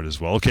regard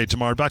as well. Okay,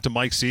 Tamar, back to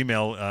Mike's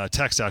email.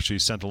 Text actually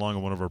sent along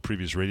on one of our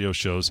previous radio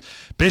shows.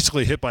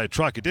 Basically hit by a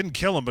truck. It didn't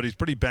kill him, but he's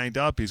pretty banged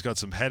up. He's got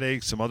some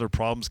headaches, some other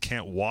problems,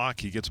 can't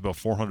walk. He gets about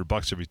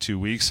 $400 every 2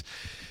 weeks.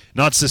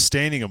 Not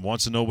sustaining him.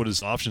 Wants to know what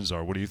his options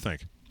are. What do you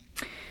think?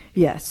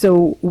 Yeah,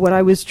 so what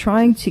I was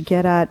trying to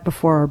get at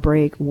before our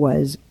break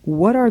was,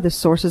 what are the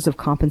sources of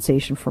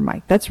compensation for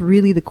Mike? That's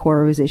really the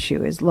core of his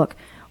issue is, look,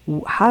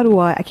 how do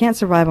I can't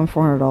survive on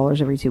 $400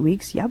 every 2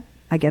 weeks. Yep,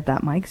 I get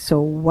that, Mike. So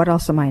what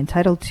else am I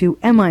entitled to?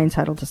 Am I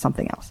entitled to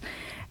something else?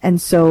 And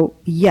so,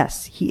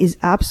 yes, he is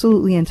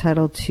absolutely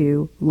entitled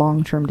to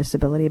long-term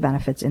disability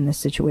benefits in this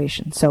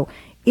situation. So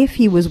if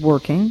he was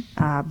working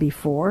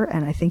before,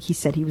 and I think he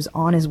said he was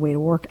on his way to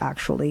work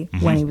actually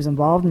when he was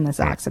involved in this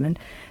accident,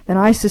 then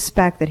I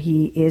suspect that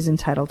he is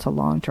entitled to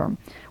long-term.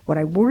 What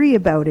I worry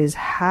about is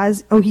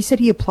he said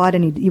he applied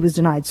and he was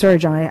denied. Sorry,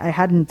 John, I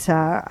hadn't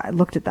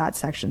looked at that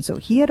section. So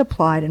he had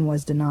applied and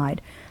was denied.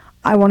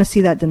 I want to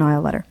see that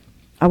denial letter.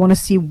 I want to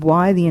see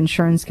why the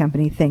insurance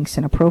company thinks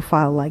in a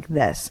profile like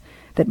this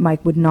that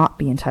Mike would not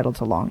be entitled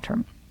to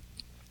long-term.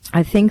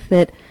 I think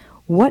that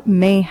what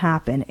may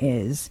happen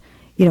is,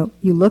 you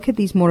look at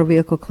these motor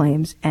vehicle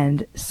claims,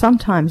 and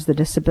sometimes the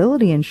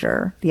disability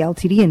insurer, the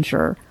LTD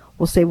insurer,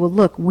 will say, well,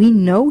 look, we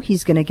know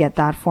he's going to get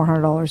that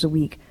 $400 a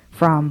week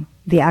from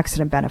the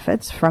accident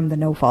benefits, from the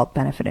no-fault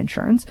benefit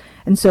insurance,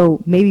 and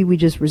so maybe we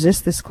just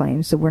resist this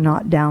claim so we're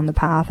not down the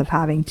path of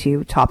having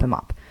to top him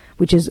up,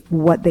 which is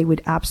what they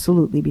would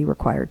absolutely be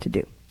required to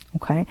do.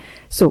 Okay?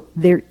 So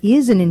there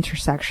is an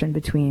intersection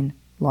between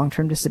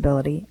long-term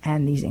disability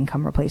and these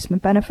income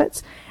replacement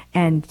benefits.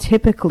 And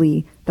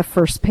typically the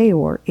first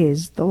payor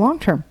is the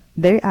long-term.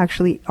 They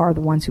actually are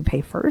the ones who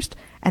pay first,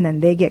 and then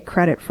they get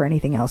credit for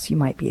anything else you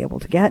might be able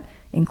to get,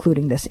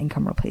 including this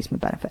income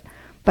replacement benefit.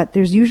 But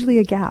there's usually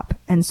a gap.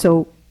 And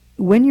so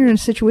when you're in a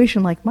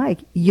situation like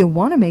Mike, you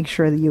want to make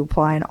sure that you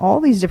apply in all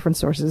these different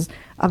sources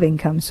of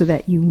income so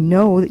that you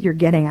know that you're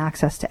getting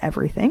access to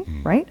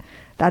everything, right?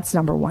 That's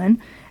number one.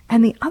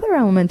 And the other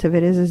element of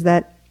it is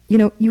that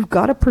you've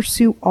got to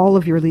pursue all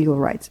of your legal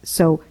rights.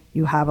 So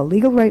you have a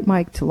legal right,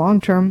 Mike, to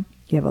long-term.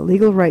 You have a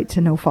legal right to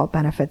no-fault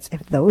benefits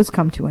if those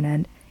come to an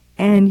end.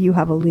 And you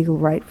have a legal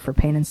right for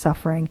pain and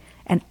suffering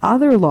and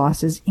other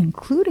losses,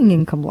 including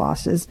income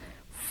losses,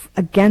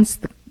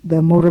 against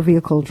the motor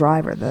vehicle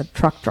driver, the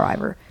truck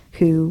driver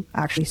who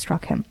actually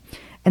struck him.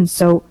 And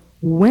so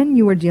when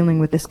you are dealing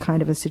with this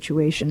kind of a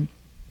situation,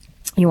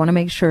 you want to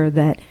make sure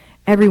that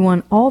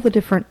everyone, all the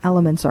different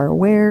elements are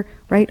aware,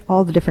 right?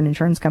 All the different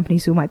insurance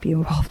companies who might be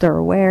involved are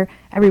aware,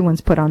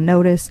 everyone's put on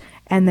notice,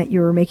 and that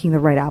you're making the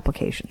right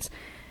applications.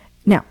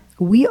 Now,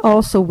 we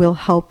also will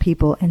help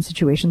people in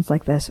situations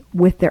like this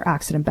with their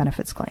accident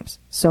benefits claims.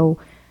 So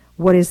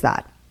what is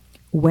that?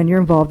 When you're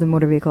involved in a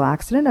motor vehicle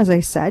accident, as I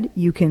said,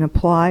 you can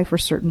apply for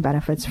certain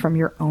benefits from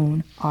your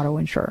own auto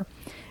insurer.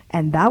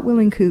 And that will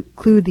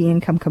include the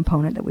income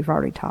component that we've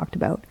already talked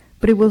about.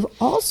 But it will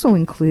also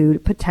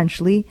include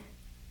potentially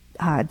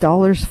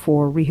dollars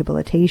for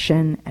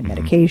rehabilitation and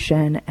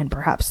medication and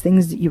perhaps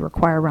things that you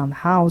require around the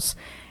house.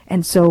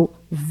 And so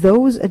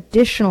those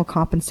additional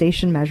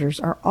compensation measures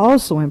are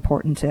also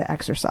important to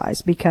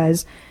exercise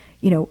because,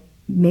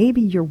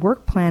 maybe your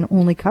work plan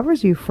only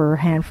covers you for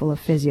a handful of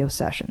physio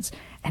sessions.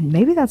 And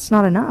maybe that's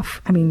not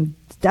enough. I mean,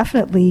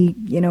 definitely,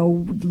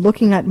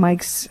 looking at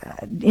Mike's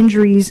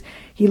injuries,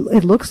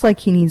 it looks like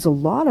he needs a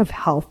lot of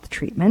health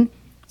treatment,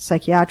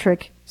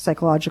 psychiatric,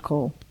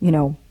 psychological,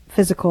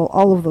 physical,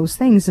 all of those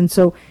things. And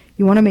so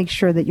you want to make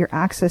sure that you're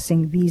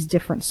accessing these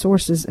different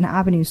sources and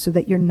avenues so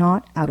that you're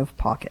not out of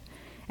pocket.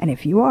 And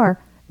if you are,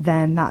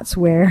 then that's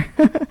where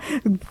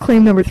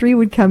claim number 3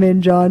 would come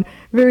in, John.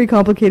 Very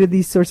complicated,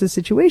 these sorts of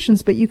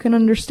situations, but you can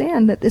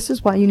understand that this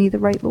is why you need the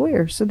right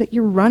lawyer, so that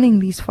you're running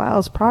these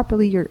files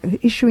properly, you're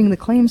issuing the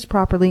claims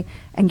properly,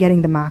 and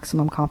getting the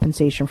maximum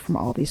compensation from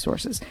all these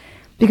sources.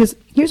 Because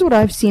here's what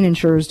I've seen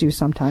insurers do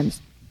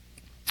sometimes.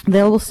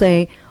 They will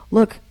say,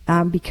 look,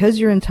 because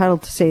you're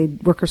entitled to, say,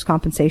 workers'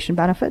 compensation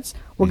benefits,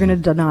 we're going to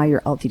deny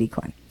your LTD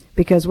claim.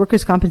 Because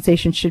workers'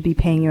 compensation should be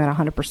paying you at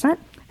 100%,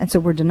 and so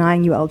we're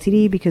denying you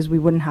LTD because we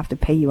wouldn't have to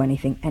pay you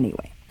anything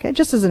anyway. Okay,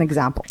 just as an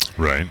example.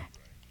 Right.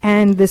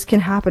 And this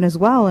can happen as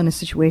well in a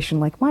situation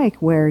like Mike,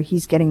 where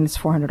he's getting this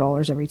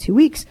 $400 every 2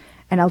 weeks,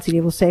 and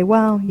LTD will say,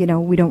 well,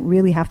 we don't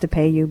really have to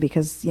pay you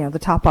because, the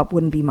top up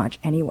wouldn't be much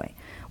anyway.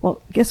 Well,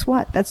 guess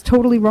what? That's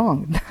totally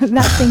wrong.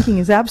 That thinking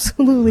is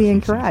absolutely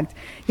incorrect.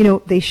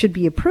 They should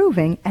be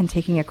approving and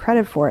taking a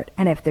credit for it.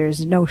 And if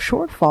there's no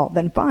shortfall,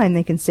 then fine,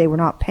 they can say we're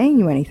not paying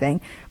you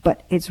anything,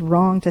 but it's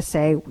wrong to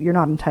say you're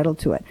not entitled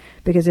to it.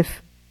 Because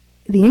if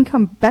the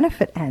income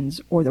benefit ends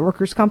or the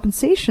workers'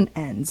 compensation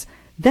ends,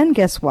 then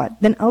guess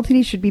what? Then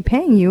LTD should be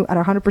paying you at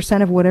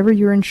 100% of whatever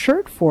you're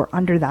insured for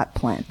under that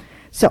plan.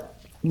 So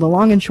the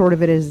long and short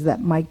of it is that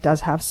Mike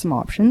does have some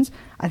options.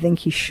 I think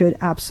he should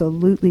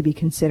absolutely be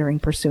considering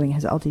pursuing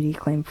his LTD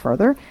claim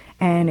further.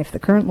 And if the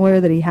current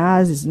lawyer that he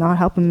has is not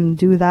helping him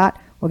do that,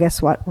 well,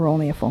 guess what? We're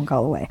only a phone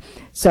call away.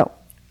 So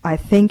I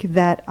think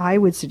that I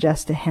would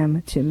suggest to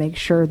him to make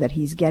sure that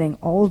he's getting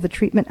all of the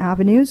treatment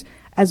avenues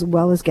as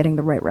well as getting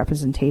the right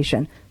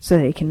representation so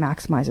that he can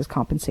maximize his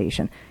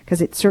compensation.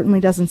 Because it certainly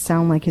doesn't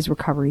sound like his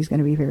recovery is going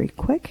to be very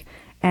quick.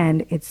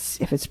 And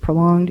if it's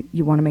prolonged,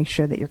 you want to make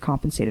sure that you're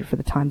compensated for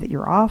the time that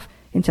you're off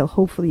until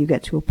hopefully you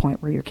get to a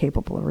point where you're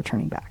capable of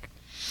returning back.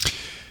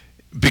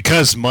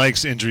 Because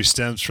Mike's injury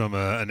stems from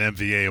an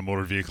MVA, a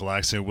motor vehicle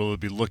accident, will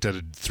it be looked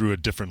at through a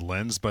different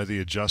lens by the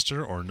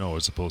adjuster, or no,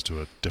 as opposed to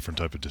a different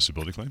type of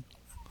disability claim?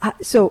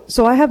 So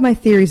I have my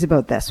theories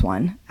about this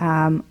one.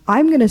 I'm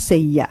going to say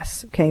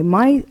yes. Okay,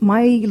 my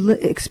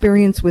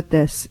experience with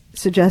this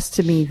suggests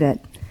to me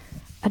that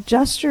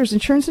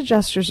insurance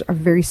adjusters are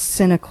very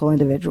cynical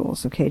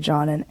individuals, okay,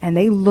 John, and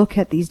they look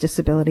at these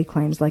disability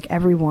claims like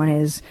everyone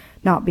is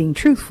not being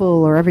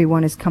truthful or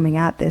everyone is coming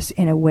at this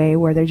in a way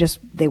where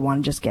they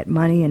want to just get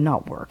money and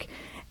not work.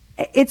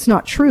 It's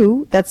not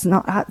true.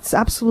 It's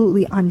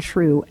absolutely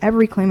untrue.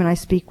 Every claimant I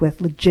speak with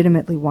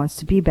legitimately wants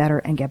to be better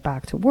and get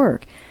back to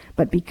work.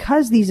 But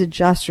because these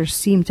adjusters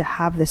seem to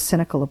have this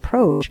cynical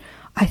approach,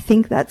 I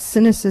think that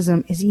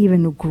cynicism is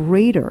even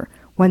greater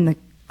when the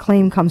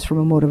claim comes from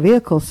a motor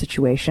vehicle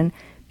situation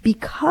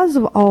because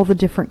of all the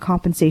different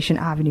compensation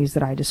avenues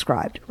that I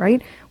described,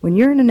 right? When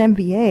you're in an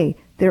MVA,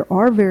 there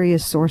are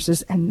various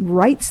sources and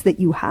rights that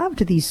you have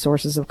to these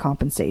sources of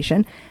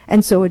compensation.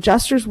 And so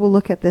adjusters will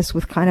look at this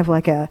with kind of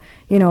like a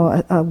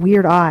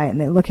weird eye,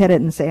 and they look at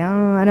it and say,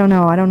 oh, I don't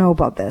know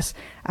about this.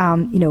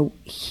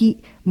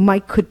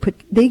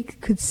 They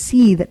could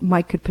see that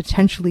Mike could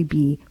potentially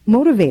be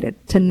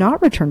motivated to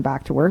not return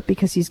back to work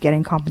because he's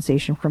getting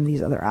compensation from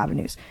these other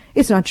avenues.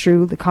 It's not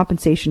true. The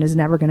compensation is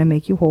never going to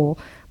make you whole,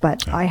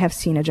 but I have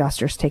seen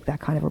adjusters take that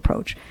kind of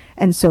approach.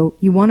 And so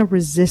you want to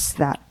resist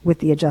that with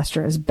the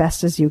adjuster as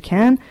best as you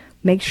can.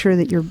 Make sure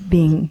that you're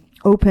being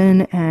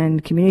open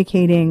and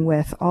communicating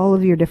with all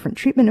of your different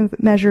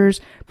treatment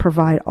measures,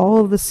 provide all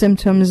of the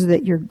symptoms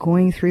that you're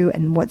going through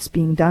and what's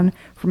being done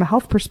from a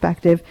health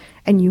perspective,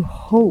 and you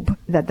hope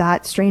that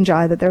that strange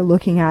eye that they're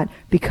looking at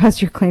because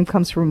your claim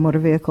comes from a motor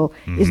vehicle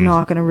is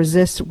not going to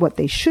resist what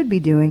they should be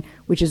doing,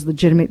 which is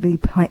legitimately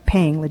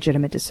paying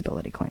legitimate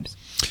disability claims.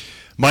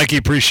 Mikey,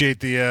 appreciate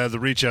the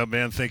reach out,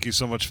 man. Thank you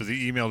so much for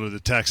the email or the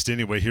text.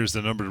 Anyway, here's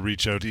the number to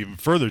reach out even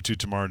further to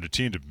Tamar and the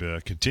team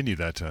to continue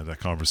that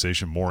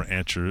conversation. More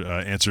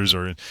answers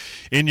are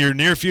in your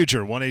near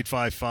future.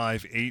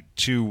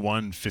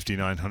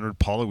 1-855-821-5900.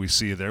 Paula, we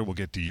see you there. We'll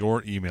get to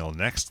your email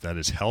next. That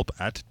is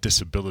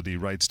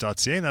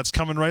help@disabilityrights.ca, and that's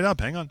coming right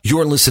up. Hang on.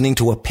 You're listening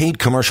to a paid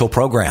commercial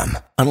program.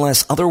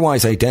 Unless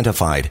otherwise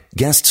identified,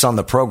 guests on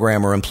the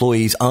program are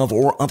employees of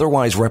or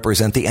otherwise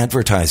represent the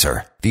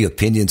advertiser. The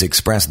opinions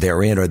expressed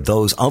therein are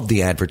those of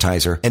the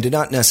advertiser and do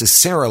not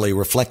necessarily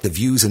reflect the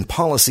views and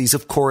policies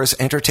of Chorus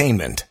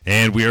Entertainment.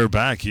 And we are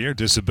back here,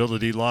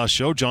 Disability Law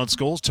Show. John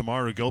Scholes,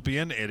 Tamar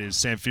Agopian. It is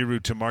Samfiru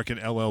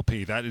Tumarkin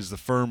LLP. That is the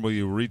firm where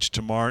you reach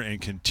Tamar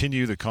and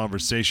continue the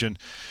conversation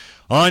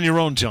On your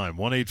own time,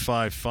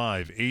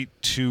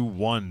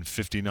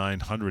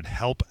 1-855-821-5900,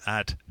 help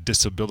at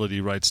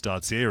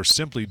disabilityrights.ca, or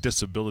simply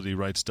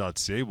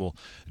disabilityrights.ca. We'll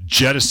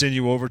jettison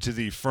you over to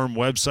the firm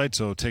website,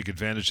 so take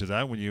advantage of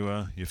that when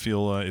you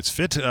feel it's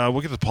fit.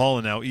 We'll get to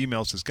Paula now.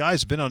 Email says,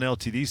 guys, been on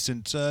LTD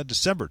since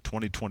December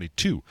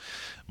 2022.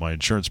 My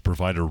insurance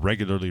provider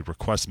regularly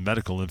requests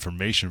medical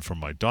information from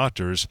my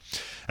doctors.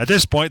 At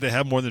this point, they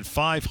have more than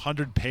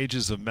 500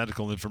 pages of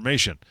medical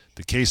information.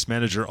 The case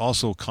manager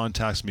also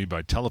contacts me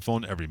by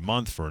telephone every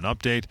month for an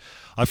update.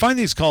 I find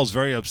these calls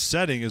very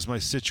upsetting as my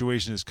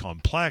situation is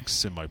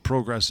complex and my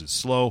progress is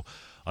slow.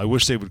 I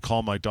wish they would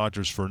call my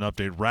doctors for an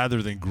update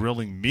rather than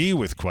grilling me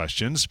with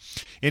questions.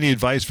 Any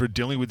advice for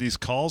dealing with these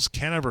calls?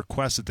 Can I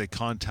request that they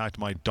contact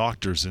my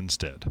doctors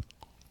instead?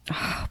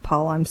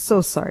 Paul, I'm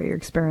so sorry you're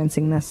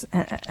experiencing this.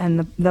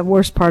 And the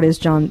worst part is,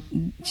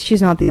 John,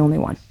 she's not the only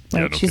one.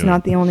 Right? Yeah, no she's kidding.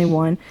 not the only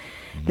one.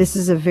 This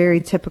is a very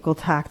typical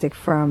tactic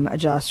from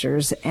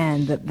adjusters,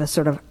 and the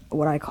sort of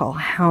what I call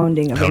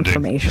hounding of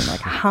information. Like,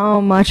 how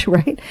much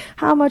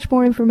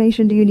more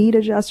information do you need,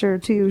 adjuster,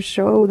 to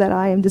show that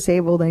I am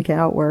disabled and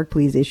cannot work?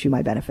 Please issue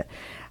my benefit.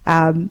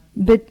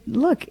 But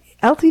look,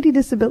 LTD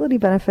disability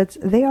benefits,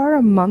 they are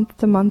a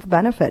month-to-month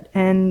benefit,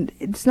 and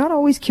it's not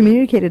always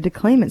communicated to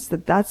claimants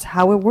that that's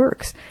how it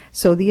works.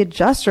 So the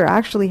adjuster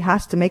actually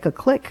has to make a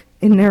click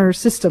in their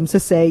system to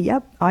say,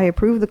 yep, I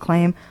approve the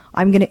claim.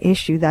 I'm going to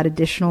issue that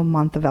additional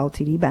month of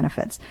LTD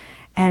benefits.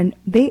 And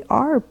they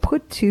are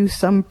put to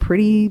some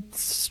pretty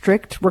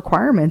strict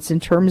requirements in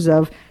terms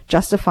of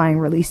justifying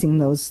releasing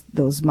those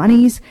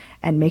monies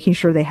and making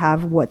sure they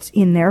have what's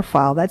in their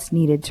file that's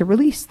needed to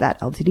release that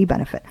LTD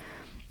benefit.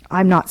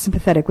 I'm not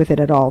sympathetic with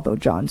it at all, though,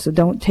 John. So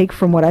don't take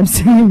from what I'm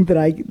saying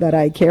that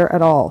I care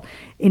at all.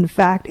 In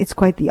fact, it's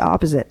quite the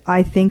opposite.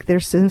 I think their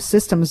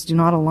systems do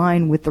not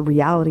align with the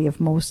reality of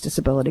most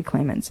disability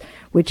claimants,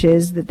 which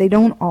is that they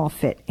don't all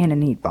fit in a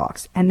neat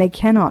box, and they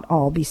cannot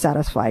all be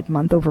satisfied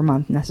month over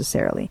month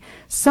necessarily.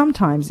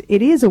 Sometimes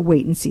it is a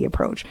wait-and-see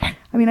approach. I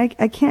mean,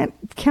 I can't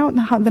count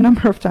the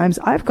number of times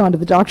I've gone to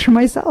the doctor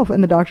myself,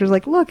 and the doctor's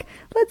like, look,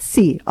 let's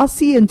see. I'll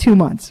see you in 2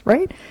 months,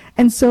 right?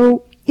 And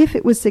so if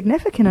it was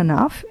significant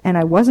enough and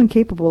I wasn't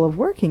capable of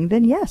working,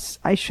 then yes,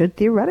 I should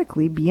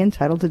theoretically be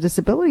entitled to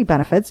disability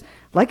benefits,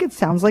 like it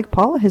sounds like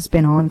Paula has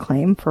been on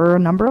claim for a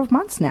number of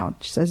months now.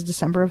 She says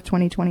December of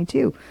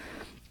 2022.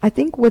 I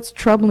think what's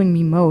troubling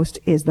me most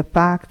is the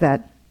fact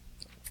that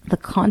the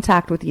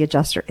contact with the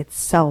adjuster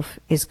itself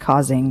is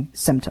causing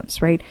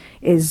symptoms, right?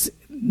 Is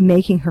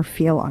making her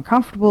feel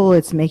uncomfortable.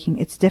 It's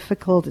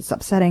difficult. It's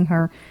upsetting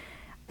her.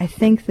 I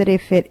think that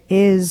if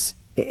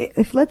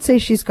let's say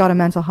she's got a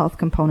mental health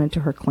component to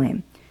her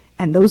claim,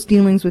 and those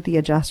dealings with the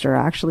adjuster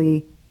are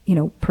actually,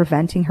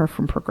 preventing her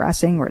from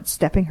progressing, or it's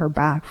stepping her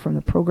back from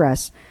the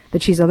progress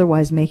that she's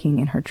otherwise making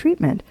in her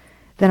treatment,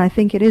 then I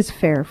think it is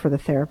fair for the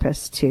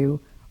therapist to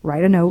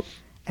write a note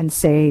and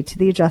say to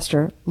the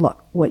adjuster,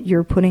 look, what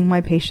you're putting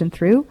my patient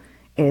through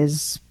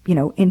is,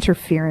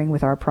 interfering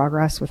with our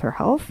progress with her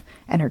health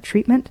and her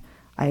treatment.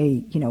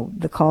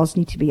 The calls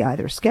need to be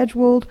either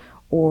scheduled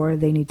or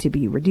they need to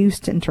be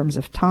reduced in terms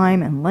of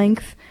time and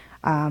length.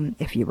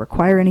 If you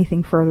require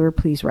anything further,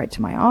 please write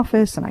to my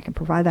office and I can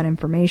provide that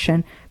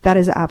information. That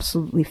is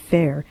absolutely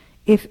fair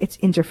if it's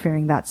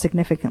interfering that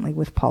significantly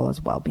with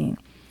Paula's well-being.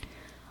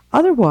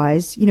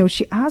 Otherwise,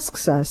 she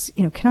asks us,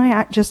 can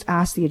I just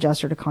ask the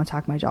adjuster to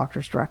contact my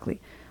doctors directly?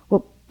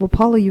 Well,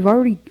 Paula, you've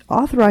already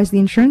authorized the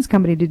insurance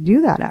company to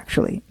do that,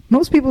 actually.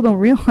 Most people don't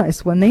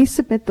realize when they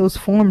submit those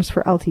forms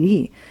for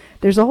LTD,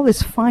 there's all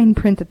this fine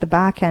print at the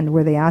back end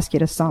where they ask you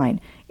to sign.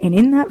 And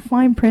in that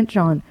fine print,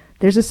 John,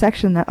 there's a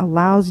section that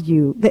allows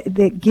you,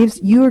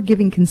 you are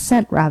giving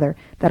consent, rather,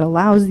 that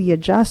allows the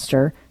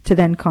adjuster to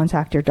then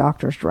contact your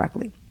doctors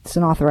directly. It's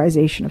an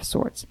authorization of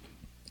sorts.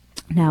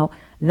 Now,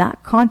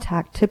 that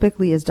contact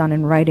typically is done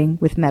in writing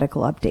with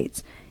medical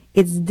updates.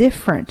 It's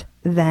different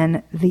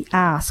than the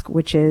ask,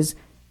 which is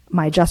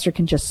my adjuster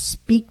can just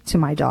speak to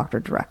my doctor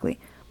directly.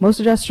 Most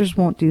adjusters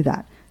won't do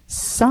that.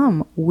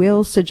 Some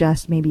will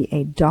suggest maybe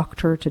a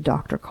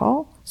doctor-to-doctor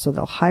call, so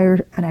they'll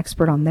hire an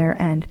expert on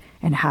their end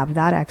and have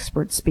that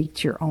expert speak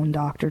to your own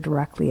doctor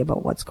directly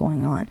about what's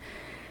going on.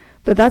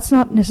 But that's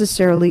not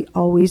necessarily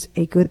always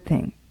a good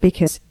thing,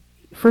 because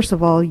first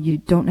of all, you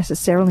don't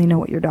necessarily know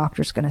what your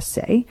doctor's going to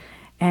say.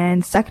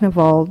 And second of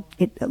all,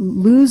 it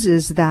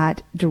loses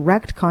that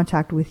direct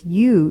contact with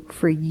you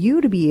for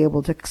you to be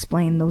able to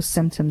explain those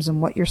symptoms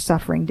and what you're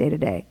suffering day to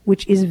day,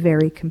 which is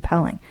very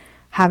compelling.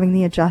 Having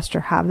the adjuster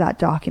have that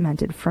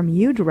documented from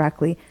you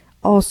directly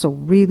also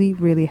really,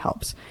 really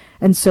helps.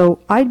 And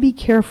so I'd be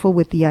careful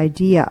with the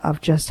idea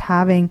of just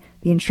having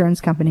the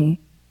insurance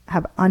company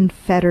have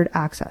unfettered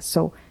access.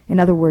 So in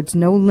other words,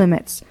 no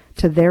limits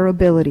to their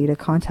ability to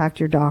contact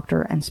your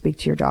doctor and speak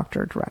to your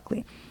doctor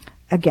directly.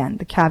 Again,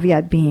 the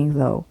caveat being,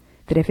 though,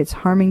 that if it's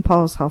harming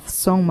Paula's health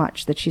so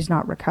much that she's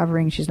not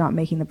recovering, she's not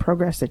making the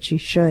progress that she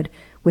should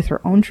with her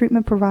own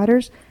treatment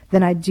providers,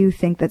 then I do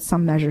think that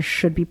some measures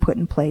should be put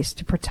in place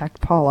to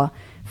protect Paula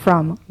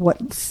from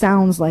what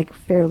sounds like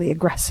fairly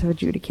aggressive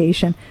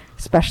adjudication,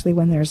 especially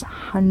when there's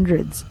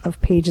hundreds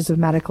of pages of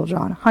medical,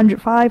 John,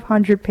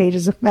 500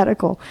 pages of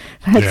medical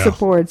that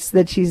supports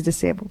that she's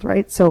disabled,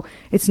 right? So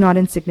it's not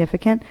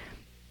insignificant.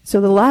 So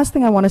the last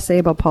thing I want to say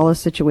about Paula's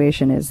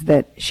situation is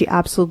that she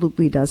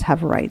absolutely does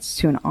have rights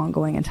to an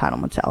ongoing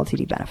entitlement to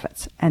LTD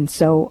benefits. And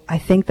so I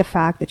think the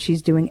fact that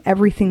she's doing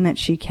everything that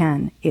she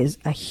can is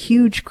a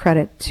huge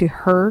credit to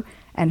her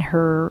and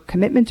her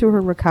commitment to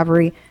her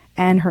recovery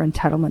and her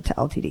entitlement to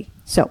LTD.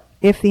 So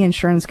if the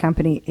insurance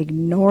company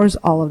ignores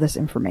all of this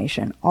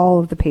information,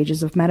 all of the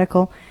pages of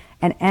medical,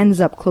 and ends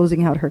up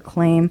closing out her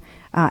claim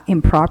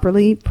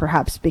improperly,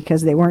 perhaps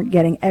because they weren't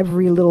getting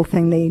every little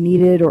thing they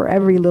needed or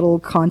every little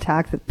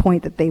contact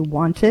point that they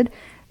wanted,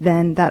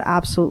 then that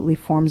absolutely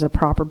forms a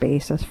proper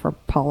basis for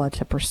Paula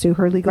to pursue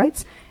her legal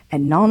rights,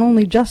 and not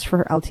only just for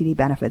her LTD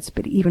benefits,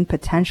 but even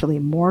potentially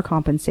more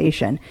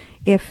compensation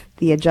if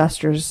the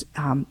adjuster's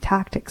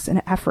tactics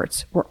and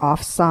efforts were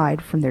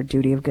offside from their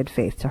duty of good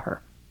faith to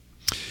her.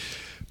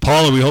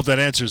 Paula, we hope that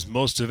answers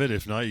most of it.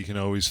 If not, you can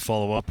always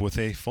follow up with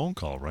a phone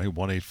call, right?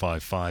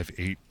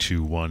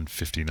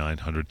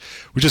 1-855-821-5900.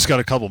 We just got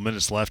a couple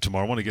minutes left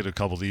tomorrow. I want to get a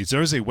couple of these.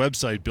 There is a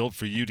website built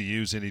for you to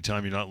use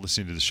anytime you're not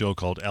listening to the show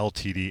called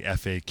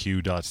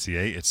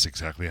ltdfaq.ca. It's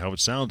exactly how it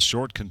sounds.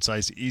 Short,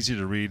 concise, easy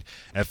to read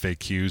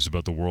FAQs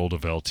about the world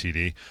of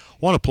LTD. I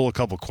want to pull a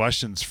couple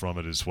questions from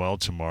it as well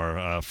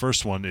tomorrow.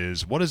 First one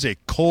is, what is a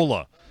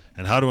COLA?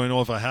 And how do I know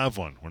if I have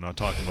one? We're not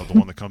talking about the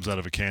one that comes out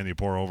of a can you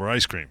pour over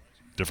ice cream.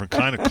 Different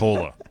kind of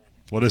COLA.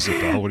 What is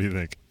it, Belle? What do you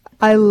think?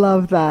 I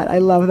love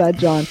that,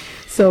 John.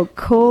 So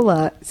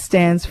COLA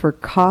stands for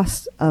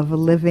Cost of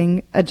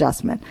Living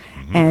Adjustment.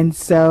 Mm-hmm. And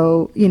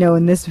so,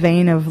 in this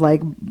vein of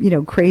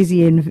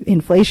crazy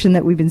inflation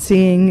that we've been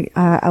seeing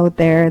out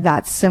there,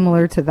 that's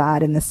similar to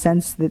that in the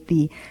sense that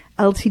the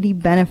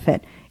LTD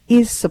benefit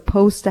is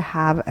supposed to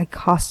have a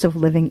cost of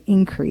living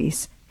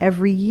increase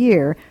every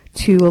year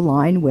to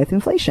align with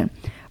inflation.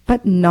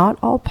 But not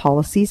all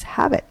policies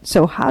have it.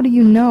 So how do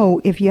you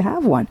know if you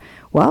have one?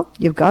 Well,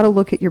 you've got to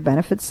look at your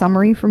benefit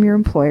summary from your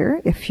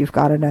employer. If you've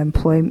got an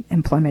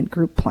employment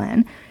group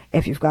plan,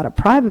 if you've got a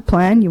private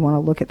plan, you want to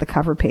look at the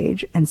cover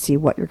page and see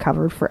what you're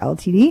covered for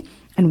LTD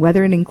and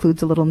whether it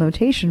includes a little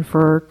notation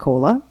for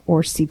COLA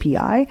or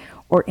CPI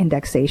or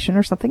indexation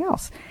or something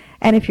else.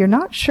 And if you're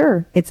not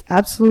sure, it's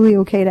absolutely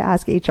okay to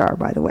ask HR,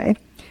 by the way.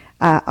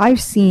 I've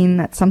seen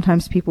that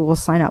sometimes people will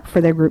sign up for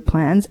their group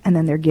plans and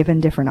then they're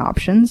given different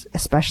options,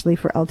 especially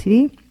for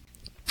LTD.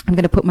 I'm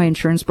going to put my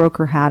insurance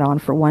broker hat on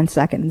for 1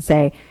 second and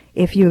say,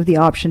 if you have the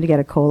option to get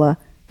a COLA,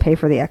 pay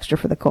for the extra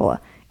for the COLA.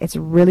 It's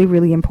really,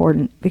 really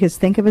important because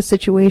think of a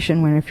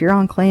situation where if you're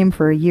on claim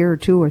for a year or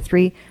 2 or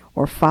 3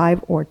 or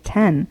 5 or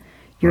 10,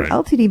 your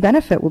LTD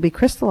benefit will be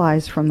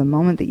crystallized from the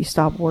moment that you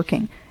stop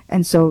working.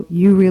 And so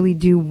you really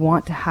do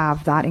want to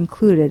have that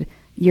included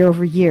year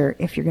over year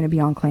if you're going to be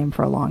on claim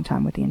for a long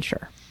time with the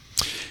insurer.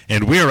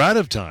 And we are out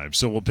of time,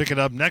 so we'll pick it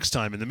up next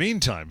time. In the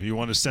meantime, if you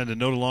want to send a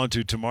note along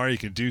to tomorrow, you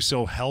can do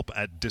so,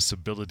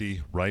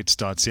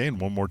 help@disabilityrights.ca.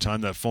 And one more time,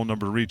 that phone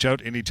number to reach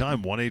out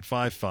anytime,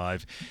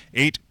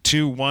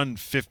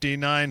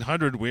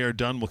 1-855-821-5900. We are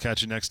done. We'll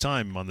catch you next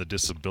time on the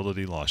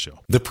Disability Law Show.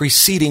 The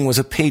preceding was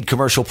a paid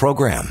commercial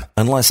program.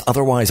 Unless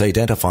otherwise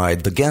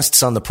identified, the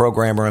guests on the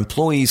program are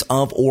employees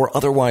of or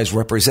otherwise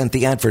represent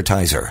the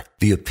advertiser.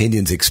 The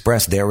opinions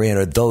expressed therein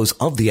are those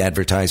of the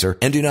advertiser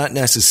and do not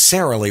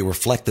necessarily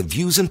reflect the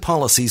views and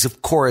policies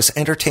of Chorus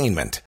Entertainment.